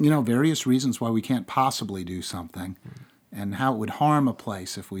 various reasons why we can't possibly do something and how it would harm a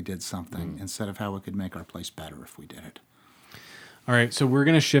place if we did something instead of how it could make our place better if we did it. All right, so we're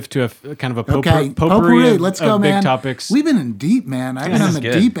going to shift to a kind of a potpourri. Let's go, big man. Topics. We've been in deep, man. I've been on the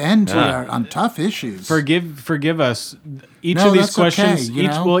deep end on tough issues. Forgive us. Each of these questions,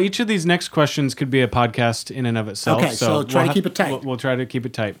 each of these next questions could be a podcast in and of itself. Okay, so try to keep it tight. We'll try to keep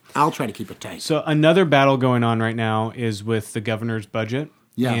it tight. I'll try to keep it tight. So another battle going on right now is with the governor's budget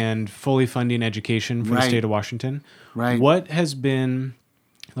and fully funding education for the state of Washington. Right. What has been,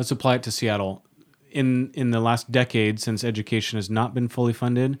 let's apply it to Seattle, in the last decade since education has not been fully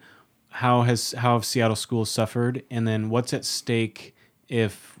funded, how have Seattle schools suffered? And then what's at stake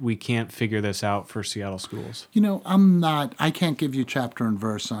if we can't figure this out for Seattle schools? I can't give you chapter and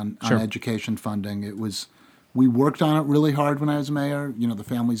verse on education funding. We worked on it really hard when I was mayor, the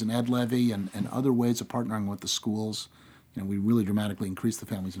Families and Ed levy and other ways of partnering with the schools. We really dramatically increased the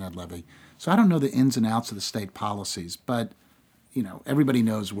Families and Ed levy. So I don't know the ins and outs of the state policies, but everybody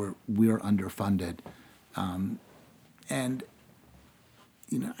knows we're underfunded,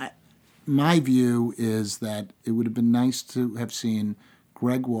 my view is that it would have been nice to have seen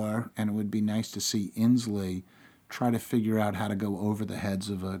Gregoire, and it would be nice to see Inslee try to figure out how to go over the heads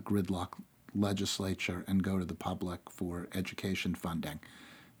of a gridlock legislature and go to the public for education funding,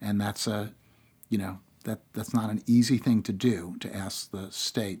 and that's that's not an easy thing to do, to ask the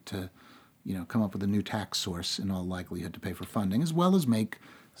state to come up with a new tax source in all likelihood to pay for funding, as well as make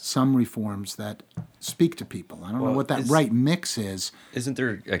some reforms that speak to people. I don't know what that right mix is. Isn't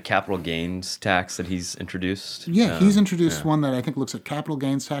there a capital gains tax that he's introduced? Yeah, he's introduced one that I think looks at capital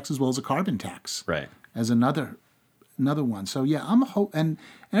gains tax as well as a carbon tax. Right. As another one. So yeah, and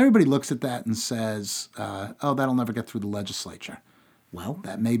everybody looks at that and says, that'll never get through the legislature. Well,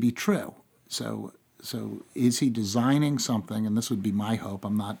 that may be true. So is he designing something, and this would be my hope,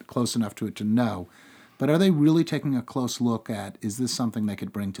 I'm not close enough to it to know, but are they really taking a close look at, is this something they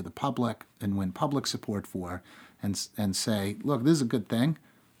could bring to the public and win public support for, and say, look, this is a good thing,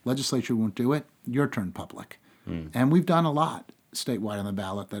 legislature won't do it, your turn, public. And we've done a lot statewide on the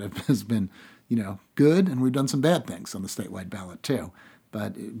ballot that has been good, and we've done some bad things on the statewide ballot too.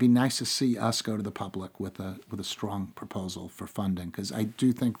 But it'd be nice to see us go to the public with a strong proposal for funding, because I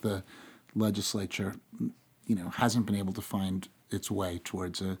do think the legislature, hasn't been able to find its way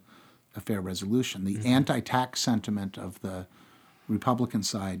towards a fair resolution. The anti-tax sentiment of the Republican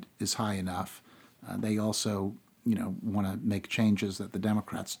side is high enough. They also, want to make changes that the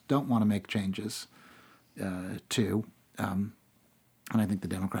Democrats don't want to make changes to. And I think the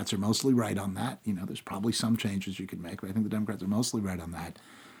Democrats are mostly right on that. There's probably some changes you could make, but I think the Democrats are mostly right on that.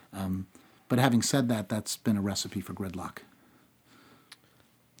 But having said that, that's been a recipe for gridlock.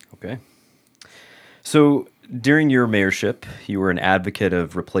 Okay. So during your mayorship, you were an advocate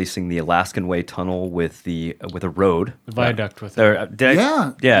of replacing the Alaskan Way Tunnel with a road. The viaduct with it.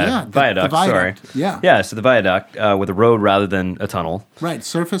 Yeah, Viaduct, the sorry. viaduct, yeah. Yeah, so the viaduct with a road rather than a tunnel. Right,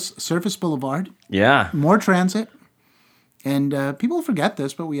 surface boulevard, Yeah. more transit. And people forget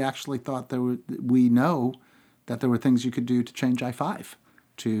this, but we actually thought we know that there were things you could do to change I-5.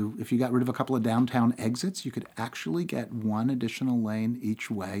 If you got rid of a couple of downtown exits, you could actually get one additional lane each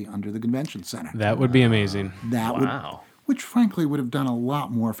way under the convention center. That would be amazing. Wow. Which frankly would have done a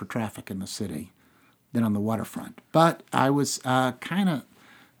lot more for traffic in the city than on the waterfront. But I was kind of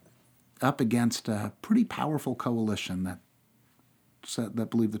up against a pretty powerful coalition that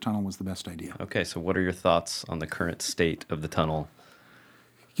believed the tunnel was the best idea. Okay, so what are your thoughts on the current state of the tunnel?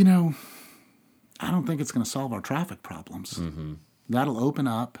 You know, I don't think it's going to solve our traffic problems. Mm-hmm. That'll open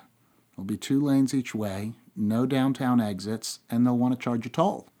up. There'll be 2 lanes each way, no downtown exits, and they'll want to charge a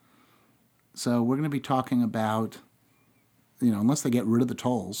toll. So we're going to be talking about, unless they get rid of the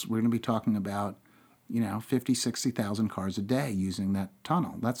tolls, we're going to be talking about, 50, 60,000 cars a day using that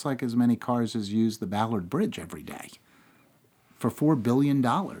tunnel. That's like as many cars as use the Ballard Bridge every day. For $4 billion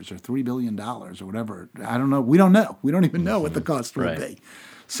or $3 billion or whatever. I don't know. We don't know. We don't even know what the cost will be.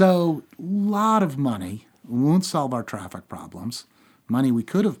 So a lot of money won't solve our traffic problems. Money we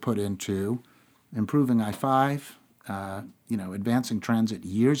could have put into improving I-5, advancing transit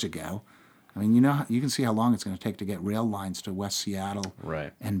years ago. I mean, you can see how long it's going to take to get rail lines to West Seattle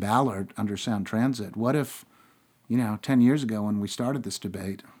and Ballard under Sound Transit. What if, 10 years ago when we started this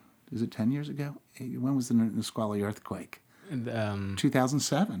debate, is it 10 years ago? When was the Nisqually earthquake?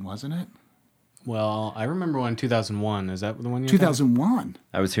 2007, wasn't it? Well, I remember one 2001. Is that the one you're 2001.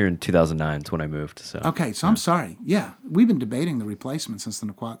 I was here in 2009. It's when I moved. So okay, so I'm sorry. Yeah, we've been debating the replacement since the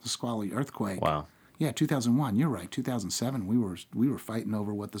Nisqually earthquake. Wow. Yeah, 2001. You're right. 2007. We were fighting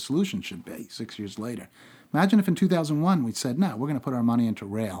over what the solution should be. 6 years later, imagine if in 2001 we'd said, no, we're going to put our money into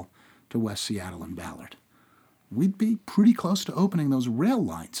rail to West Seattle and Ballard. We'd be pretty close to opening those rail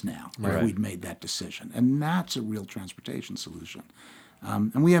lines now if we'd made that decision, and that's a real transportation solution.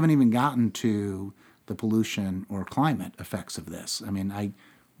 And we haven't even gotten to the pollution or climate effects of this. I mean, I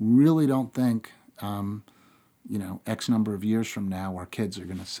really don't think, X number of years from now, our kids are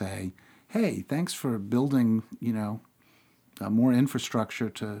going to say, hey, thanks for building, more infrastructure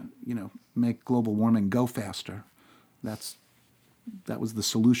to, make global warming go faster. That was the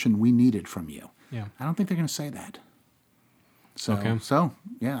solution we needed from you. Yeah. I don't think they're going to say that. So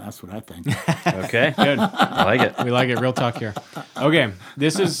yeah, that's what I think. Okay, good. I like it. We like it. Real talk here. Okay,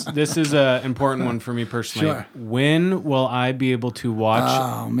 this is an important one for me personally. Sure. When will I be able to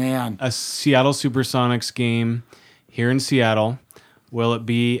watch a Seattle Supersonics game here in Seattle? Will it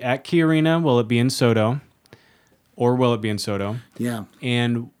be at Key Arena? Will it be in Soto? Or will it be in Soto? Yeah.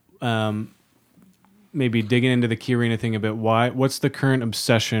 And maybe digging into the Key Arena thing a bit. What's the current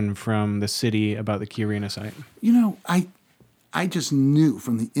obsession from the city about the Key Arena site? I just knew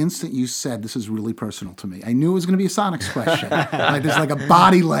from the instant you said this is really personal to me. I knew it was going to be a Sonics question. There's like a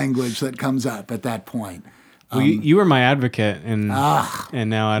body language that comes up at that point. Well, you were my advocate, and now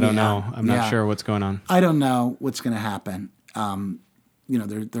I don't know. I'm not sure what's going on. I don't know what's going to happen.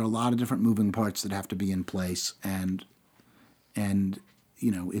 There are a lot of different moving parts that have to be in place, and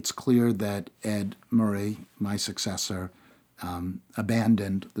it's clear that Ed Murray, my successor,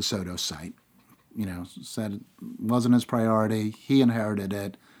 abandoned the Soto site. Said it wasn't his priority. He inherited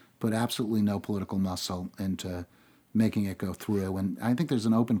it, put absolutely no political muscle into making it go through. And I think there's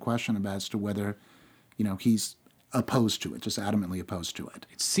an open question as to whether, he's opposed to it, just adamantly opposed to it.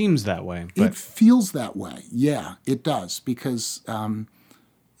 It seems that way. But it feels that way. Yeah, it does. Because, that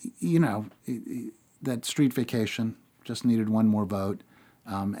street vacation just needed one more vote.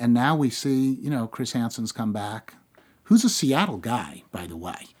 And now we see, Chris Hansen's come back, who's a Seattle guy, by the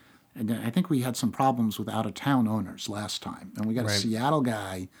way. And I think we had some problems with out-of-town owners last time. And we got a Seattle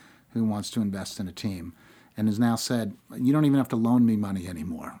guy who wants to invest in a team and has now said, you don't even have to loan me money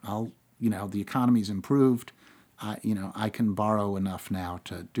anymore. The economy's improved. I can borrow enough now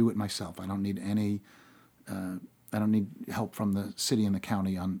to do it myself. I don't need help from the city and the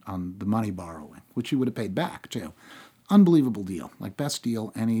county on the money borrowing, which he would have paid back, too. Unbelievable deal. Like, best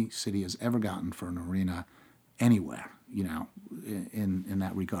deal any city has ever gotten for an arena anywhere. In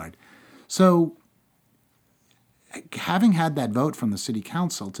that regard. So having had that vote from the city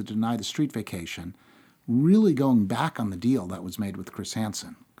council to deny the street vacation, really going back on the deal that was made with Chris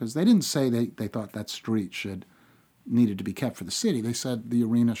Hansen, because they didn't say they thought that street needed to be kept for the city. They said the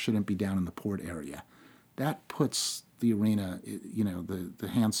arena shouldn't be down in the port area. That puts the arena, the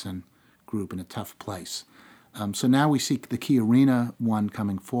Hansen group in a tough place. So now we see the Key Arena one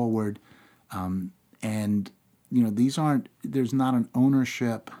coming forward. And, there's not an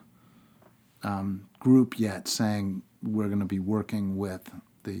ownership group yet saying we're going to be working with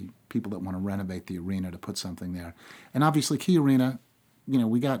the people that want to renovate the arena to put something there. And obviously Key Arena,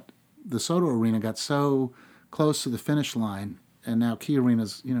 the Soto Arena got so close to the finish line, and now Key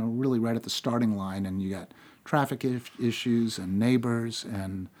Arena's, really right at the starting line, and you got traffic issues and neighbors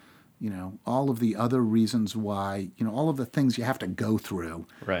and, all of the other reasons why, all of the things you have to go through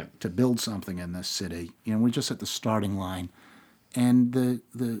to build something in this city. We're just at the starting line. And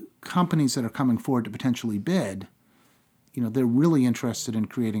the companies that are coming forward to potentially bid, they're really interested in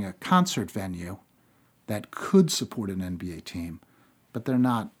creating a concert venue that could support an NBA team, but they're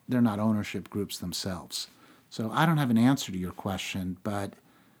not ownership groups themselves. So I don't have an answer to your question, but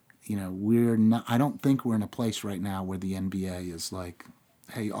I don't think we're in a place right now where the NBA is like,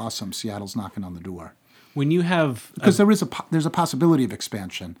 hey, awesome, Seattle's knocking on the door. When you have because there's a possibility of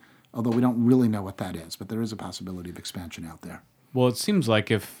expansion, although we don't really know what that is, but there is a possibility of expansion out there. Well, it seems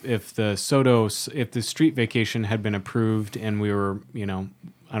like if the street vacation had been approved and we were,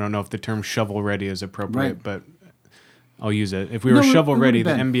 I don't know if the term shovel ready is appropriate, but I'll use it. If we were shovel ready,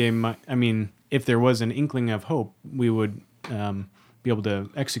 the NBA might, if there was an inkling of hope, we would be able to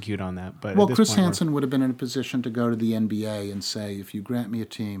execute on that. But Chris Hansen would have been in a position to go to the NBA and say, if you grant me a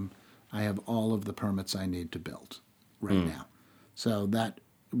team, I have all of the permits I need to build now. So that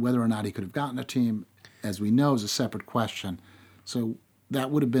whether or not he could have gotten a team, as we know, is a separate question. So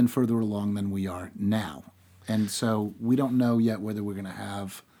that would have been further along than we are now. And so we don't know yet whether we're going to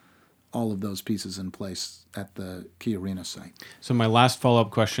have all of those pieces in place at the Key Arena site. So my last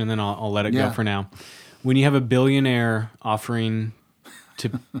follow-up question, then I'll let it go for now. When you have a billionaire offering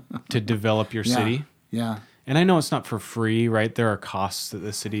to develop your city, and I know it's not for free, right? There are costs that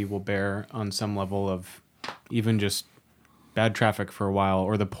the city will bear on some level of even just bad traffic for a while,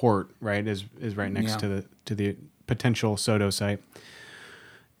 or the port, right, is right next to the potential Soto site.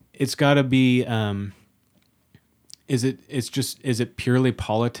 It's got to be. Is it purely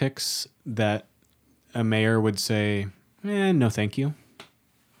politics that a mayor would say, no, thank you?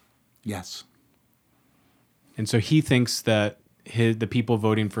 Yes. And so he thinks that the people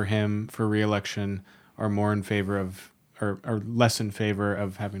voting for him for re-election are more in favor of, or less in favor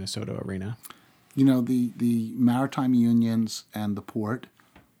of having a Soto Arena. The maritime unions and the port,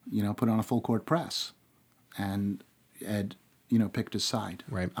 put on a full court press, and Ed, picked his side,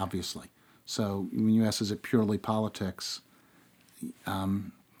 right? Obviously. So when you ask, is it purely politics? I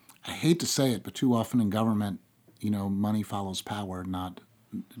hate to say it, but too often in government, money follows power,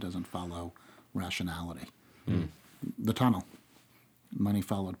 it doesn't follow rationality. The tunnel, money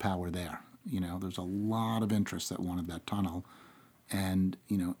followed power there. There's a lot of interest that wanted that tunnel. And,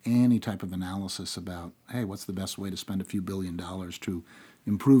 any type of analysis about, hey, what's the best way to spend a few $1 billion to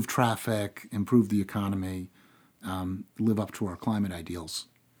improve traffic, improve the economy, live up to our climate ideals.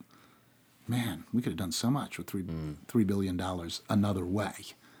 Man, we could have done so much with $3 billion another way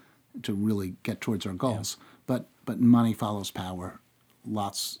to really get towards our goals. Yeah. But money follows power.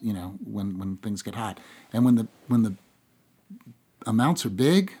 Lots, when things get hot, and when the amounts are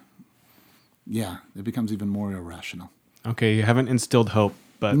big, it becomes even more irrational. Okay, you haven't instilled hope,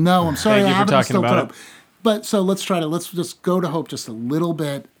 but no, I'm sorry, thank you I haven't for talking about hope. But so let's just go to hope just a little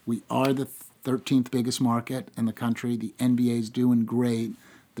bit. We are the 13th biggest market in the country. The NBA's doing great.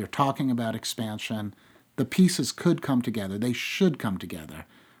 They're talking about expansion. The pieces could come together. They should come together.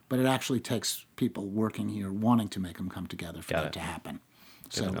 But it actually takes people working here wanting to make them come together for that to happen.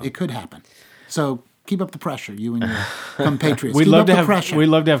 So it could happen. So keep up the pressure, you and your compatriots. We'd love to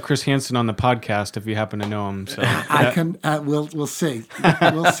have Chris Hansen on the podcast if you happen to know him. So we'll see.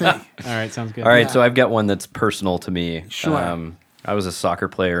 We'll see. All right, sounds good. All right, so I've got one that's personal to me. Sure. I was a soccer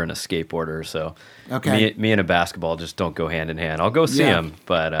player and a skateboarder, so me and a basketball just don't go hand in hand. I'll go see them,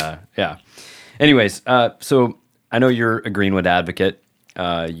 but Anyways, so I know you're a Greenwood advocate.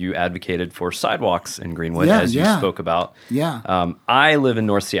 You advocated for sidewalks in Greenwood, as you spoke about. Yeah. I live in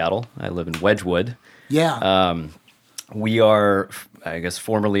North Seattle. I live in Wedgwood. Yeah. We are, I guess,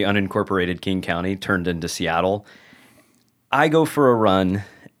 formerly unincorporated King County, turned into Seattle. I go for a run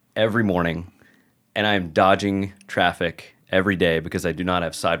every morning, and I'm dodging traffic every day because I do not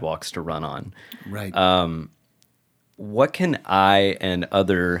have sidewalks to run on. Right. What can I and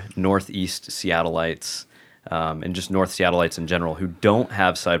other Northeast Seattleites and just North Seattleites in general who don't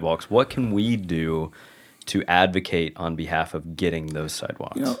have sidewalks, what can we do to advocate on behalf of getting those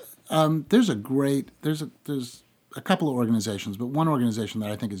sidewalks? There's a couple of organizations, but one organization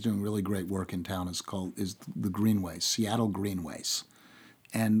that I think is doing really great work in town is the Greenways, Seattle Greenways.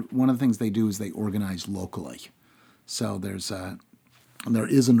 And one of the things they do is they organize locally. So there's And there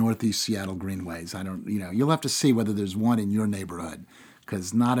is a Northeast Seattle Greenways. You'll have to see whether there's one in your neighborhood,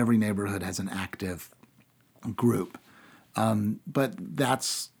 because not every neighborhood has an active group. But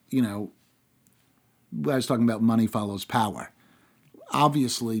that's, I was talking about money follows power.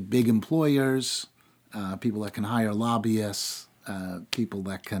 Obviously, big employers, people that can hire lobbyists, people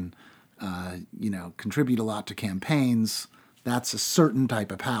that can, contribute a lot to campaigns, that's a certain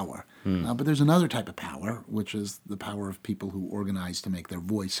type of power. But there's another type of power, which is the power of people who organize to make their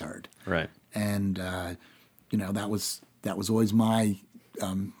voice heard. Right. And, that was always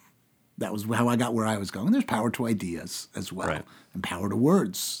that was how I got where I was going. There's power to ideas as well, right. and power to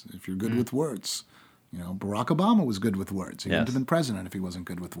words, if you're good with words. Barack Obama was good with words. He wouldn't have been president if he wasn't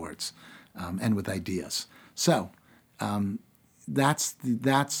good with words and with ideas. So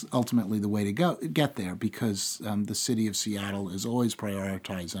that's ultimately the way to get there, because the city of Seattle is always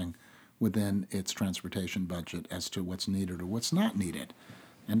prioritizing within its transportation budget as to what's needed or what's not needed.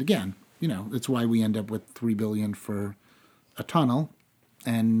 And again, it's why we end up with $3 billion for a tunnel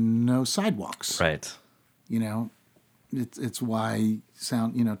and no sidewalks. Right. It's why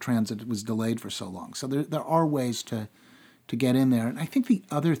transit was delayed for so long. So there are ways to get in there. And I think the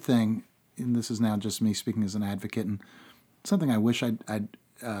other thing, and this is now just me speaking as an advocate, and something I wish I'd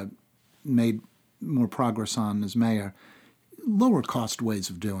made more progress on as mayor, lower cost ways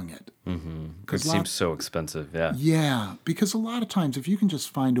of doing it. Mm-hmm. It seems so expensive, yeah. Yeah, because a lot of times if you can just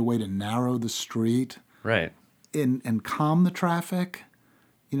find a way to narrow the street right. and calm the traffic,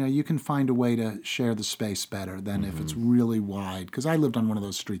 you can find a way to share the space better than if it's really wide. Because I lived on one of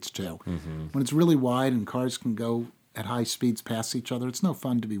those streets too. Mm-hmm. When it's really wide and cars can go at high speeds past each other, it's no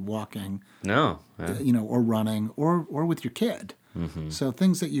fun to be walking. No. Yeah. Or running or with your kid. Mm-hmm. So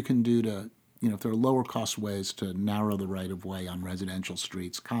things that you can do to, if there are lower cost ways to narrow the right of way on residential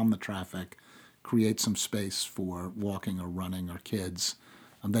streets, calm the traffic, create some space for walking or running or kids,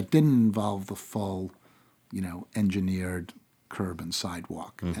 that didn't involve the full, engineered curb and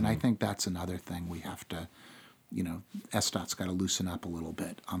sidewalk. Mm-hmm. And I think that's another thing we have to, SDOT's got to loosen up a little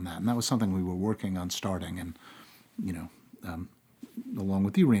bit on that. And that was something we were working on starting, and, along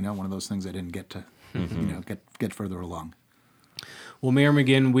with the arena, one of those things I didn't get to, get further along. Well, Mayor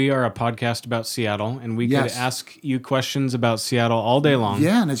McGinn, we are a podcast about Seattle, and we could ask you questions about Seattle all day long.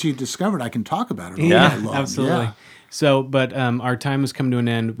 Yeah, and as you discovered, I can talk about it all day long. Absolutely. Yeah. So, but our time has come to an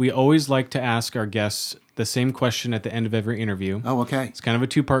end. We always like to ask our guests the same question at the end of every interview. Oh, okay. It's kind of a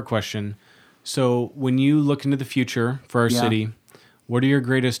two-part question. So, when you look into the future for our city, what are your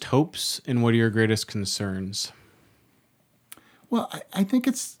greatest hopes and what are your greatest concerns? Well, I think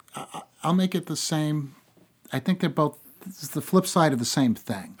I'll make it the same. I think they're both, it's the flip side of the same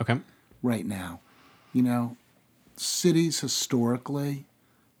thing. Okay. Right now. Cities historically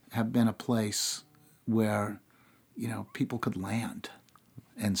have been a place where, people could land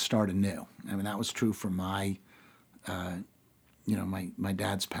and start anew. I mean, that was true for my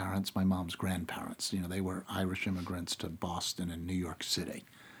dad's parents, my mom's grandparents. They were Irish immigrants to Boston and New York City.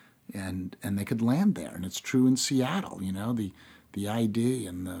 And they could land there. And it's true in Seattle, the ID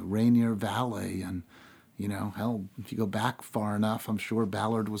and the Rainier Valley, and hell, if you go back far enough, I'm sure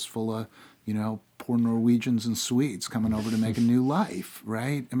Ballard was full of poor Norwegians and Swedes coming over to make a new life,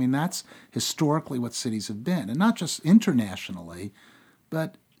 right? I mean, that's historically what cities have been, and not just internationally,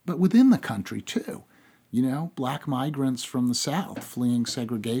 but within the country too. Black migrants from the South fleeing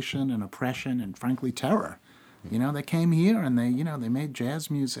segregation and oppression and frankly terror. They came here and they made jazz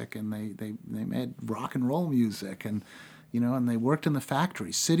music and they made rock and roll music and they worked in the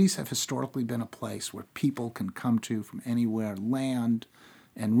factories. Cities have historically been a place where people can come to from anywhere, land,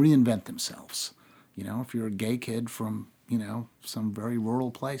 and reinvent themselves. If you're a gay kid from, some very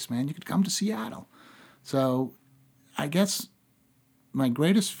rural place, man, you could come to Seattle. So I guess my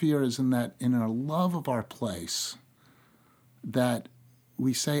greatest fear is in our love of our place, that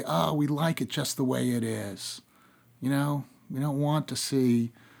we say, oh, we like it just the way it is. We don't want to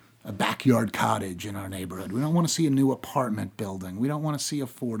see a backyard cottage in our neighborhood. We don't want to see a new apartment building. We don't want to see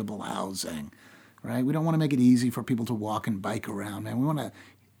affordable housing, right? We don't want to make it easy for people to walk and bike around, man. We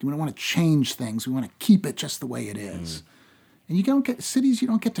don't want to change things. We want to keep it just the way it is. And you don't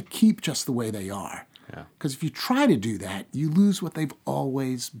get to keep just the way they are. Because if you try to do that, you lose what they've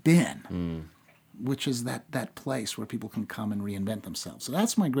always been, which is that place where people can come and reinvent themselves. So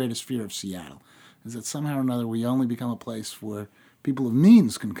that's my greatest fear of Seattle, is that somehow or another we only become a place where people of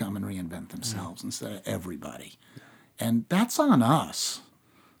means can come and reinvent themselves instead of everybody. And that's on us.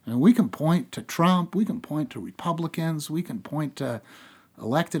 And we can point to Trump, we can point to Republicans, we can point to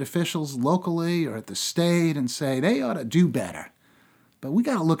elected officials locally or at the state and say they ought to do better. But we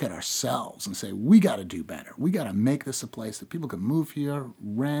got to look at ourselves and say, we got to do better. We got to make this a place that people can move here,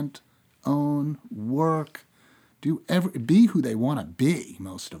 rent, own, work, be who they want to be,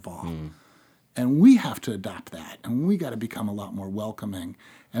 most of all. And we have to adopt that, and we got to become a lot more welcoming.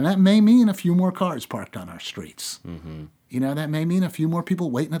 And that may mean a few more cars parked on our streets. That may mean a few more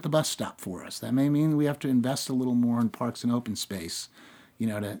people waiting at the bus stop for us. That may mean we have to invest a little more in parks and open space,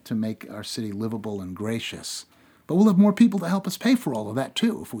 to make our city livable and gracious. But we'll have more people to help us pay for all of that,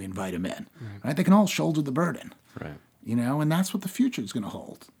 too, if we invite them in. Right? They can all shoulder the burden. Right. And that's what the future is going to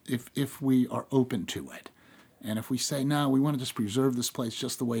hold if we are open to it. And if we say, no, we want to just preserve this place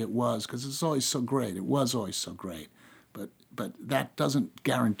just the way it was, because it's always so great. It was always so great. But that doesn't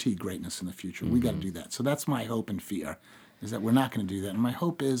guarantee greatness in the future. We got to do that. So that's my hope and fear, is that we're not going to do that. And my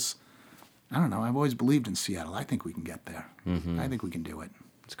hope is, I don't know, I've always believed in Seattle. I think we can get there. I think we can do it.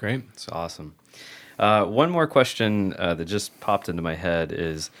 It's great. It's awesome. One more question that just popped into my head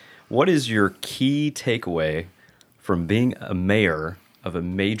is, what is your key takeaway from being a mayor of a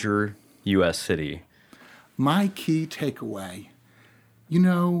major U.S. city? My key takeaway,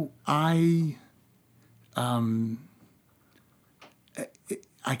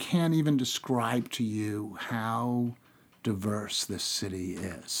 I can't even describe to you how diverse this city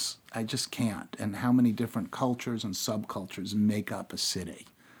is. I just can't. And how many different cultures and subcultures make up a city.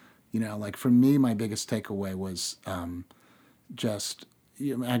 Like for me, my biggest takeaway was I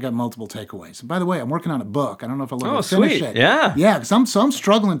got multiple takeaways. And by the way, I'm working on a book. I don't know if I'll ever finish it. Yeah. Yeah, because I'm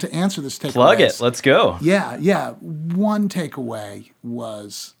struggling to answer this takeaway. Plug it. Let's go. Yeah. One takeaway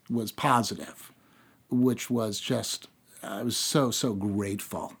was positive, which was just, I was so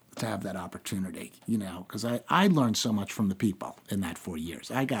grateful to have that opportunity, because I learned so much from the people in that 4 years.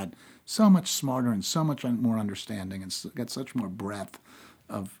 I got so much smarter and so much more understanding and got such more breadth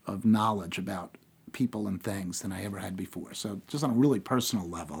of knowledge about people and things than I ever had before. So just on a really personal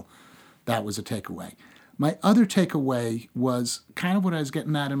level, that was a takeaway. My other takeaway was kind of what I was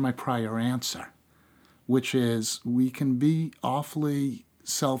getting at in my prior answer, which is we can be awfully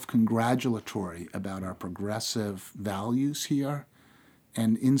self-congratulatory about our progressive values here,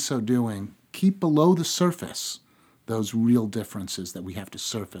 and in so doing, keep below the surface those real differences that we have to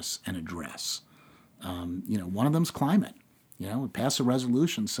surface and address. One of them's climate. We pass a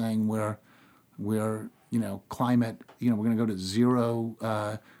resolution saying we're climate, we're going to go to zero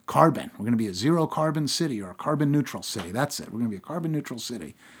carbon. We're going to be a zero carbon city or a carbon neutral city. That's it. We're going to be a carbon neutral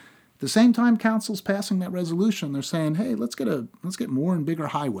city. At the same time, council's passing that resolution, they're saying, hey, let's get more and bigger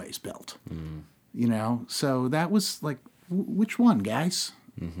highways built. So that was like, which one, guys?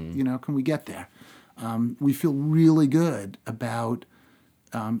 Can we get there? We feel really good about,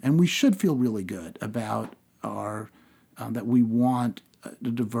 and we should feel really good about our that we want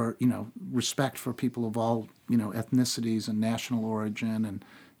respect for people of all, ethnicities and national origin, and,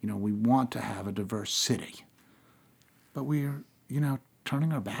 we want to have a diverse city. But we're,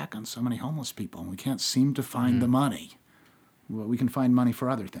 turning our back on so many homeless people, and we can't seem to find the money. Well, we can find money for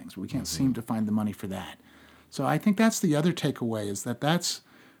other things, but we can't seem to find the money for that. So I think that's the other takeaway, is that that's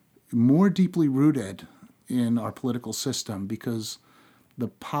more deeply rooted in our political system, because the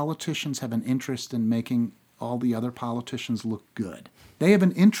politicians have an interest in making all the other politicians look good. They have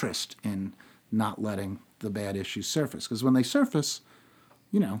an interest in not letting the bad issues surface, because when they surface,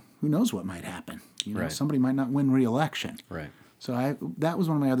 who knows what might happen. Right. Somebody might not win re-election. Right. So that was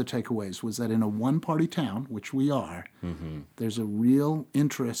one of my other takeaways, was that in a one-party town, which we are, there's a real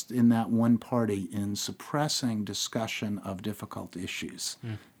interest in that one party in suppressing discussion of difficult issues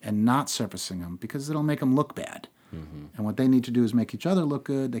and not surfacing them, because it'll make them look bad. And what they need to do is make each other look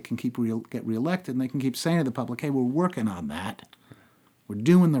good. They can get reelected, and they can keep saying to the public, hey, we're working on that. We're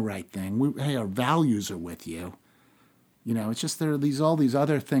doing the right thing. Hey, our values are with you. It's just there are all these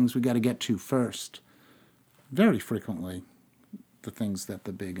other things we got to get to first. Very frequently, the things that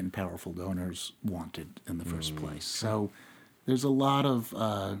the big and powerful donors wanted in the first place. So there's a lot of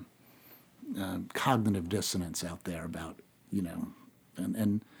cognitive dissonance out there about,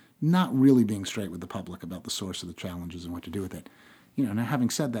 and not really being straight with the public about the source of the challenges and what to do with it. Now having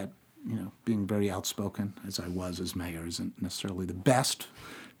said that, being very outspoken, as I was as mayor, isn't necessarily the best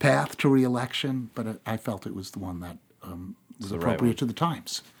path to re-election, but I felt it was the one that was appropriate to the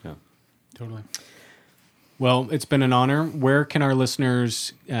times. Yeah, totally. Well, it's been an honor. Where can our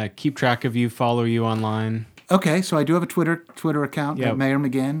listeners keep track of you, follow you online? Okay, so I do have a Twitter account at Mayor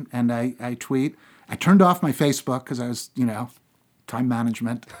McGinn, and I tweet. I turned off my Facebook because I was, time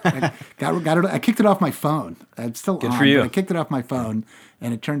management. I got it. I kicked it off my phone. It's still Good on, for you. but I kicked it off my phone,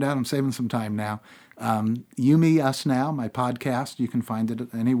 and it turned out I'm saving some time now. You, Me, Us Now, my podcast. You can find it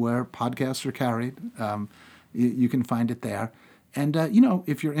anywhere podcasts are carried. You can find it there. And,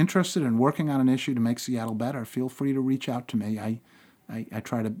 if you're interested in working on an issue to make Seattle better, feel free to reach out to me. I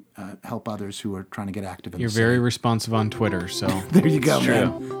try to help others who are trying to get active in You're the city. very responsive on Twitter, so There you go,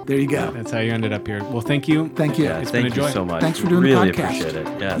 man. There you go. that's how you ended up here. Well, thank you. Thank you. It's been a Thank you joy. so much. Thanks for doing really the podcast. Appreciate it.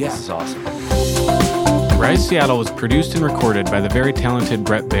 Yeah, Yeah. this is awesome. Rise Seattle was produced and recorded by the very talented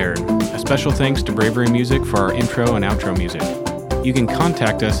Brett Baird. A special thanks to Bravery Music for our intro and outro music. You can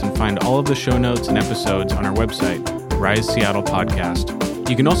contact us and find all of the show notes and episodes on our website, Rise Seattle Podcast.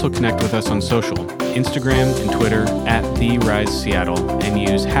 You can also connect with us on social, Instagram and Twitter @TheRiseSeattle, and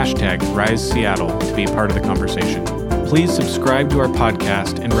use hashtag RiseSeattle to be part of the conversation. Please subscribe to our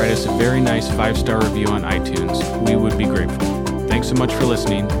podcast and write us a very nice 5-star review on iTunes. We would be grateful. Thanks so much for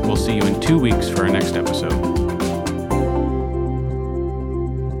listening. We'll see you in 2 weeks for our next episode.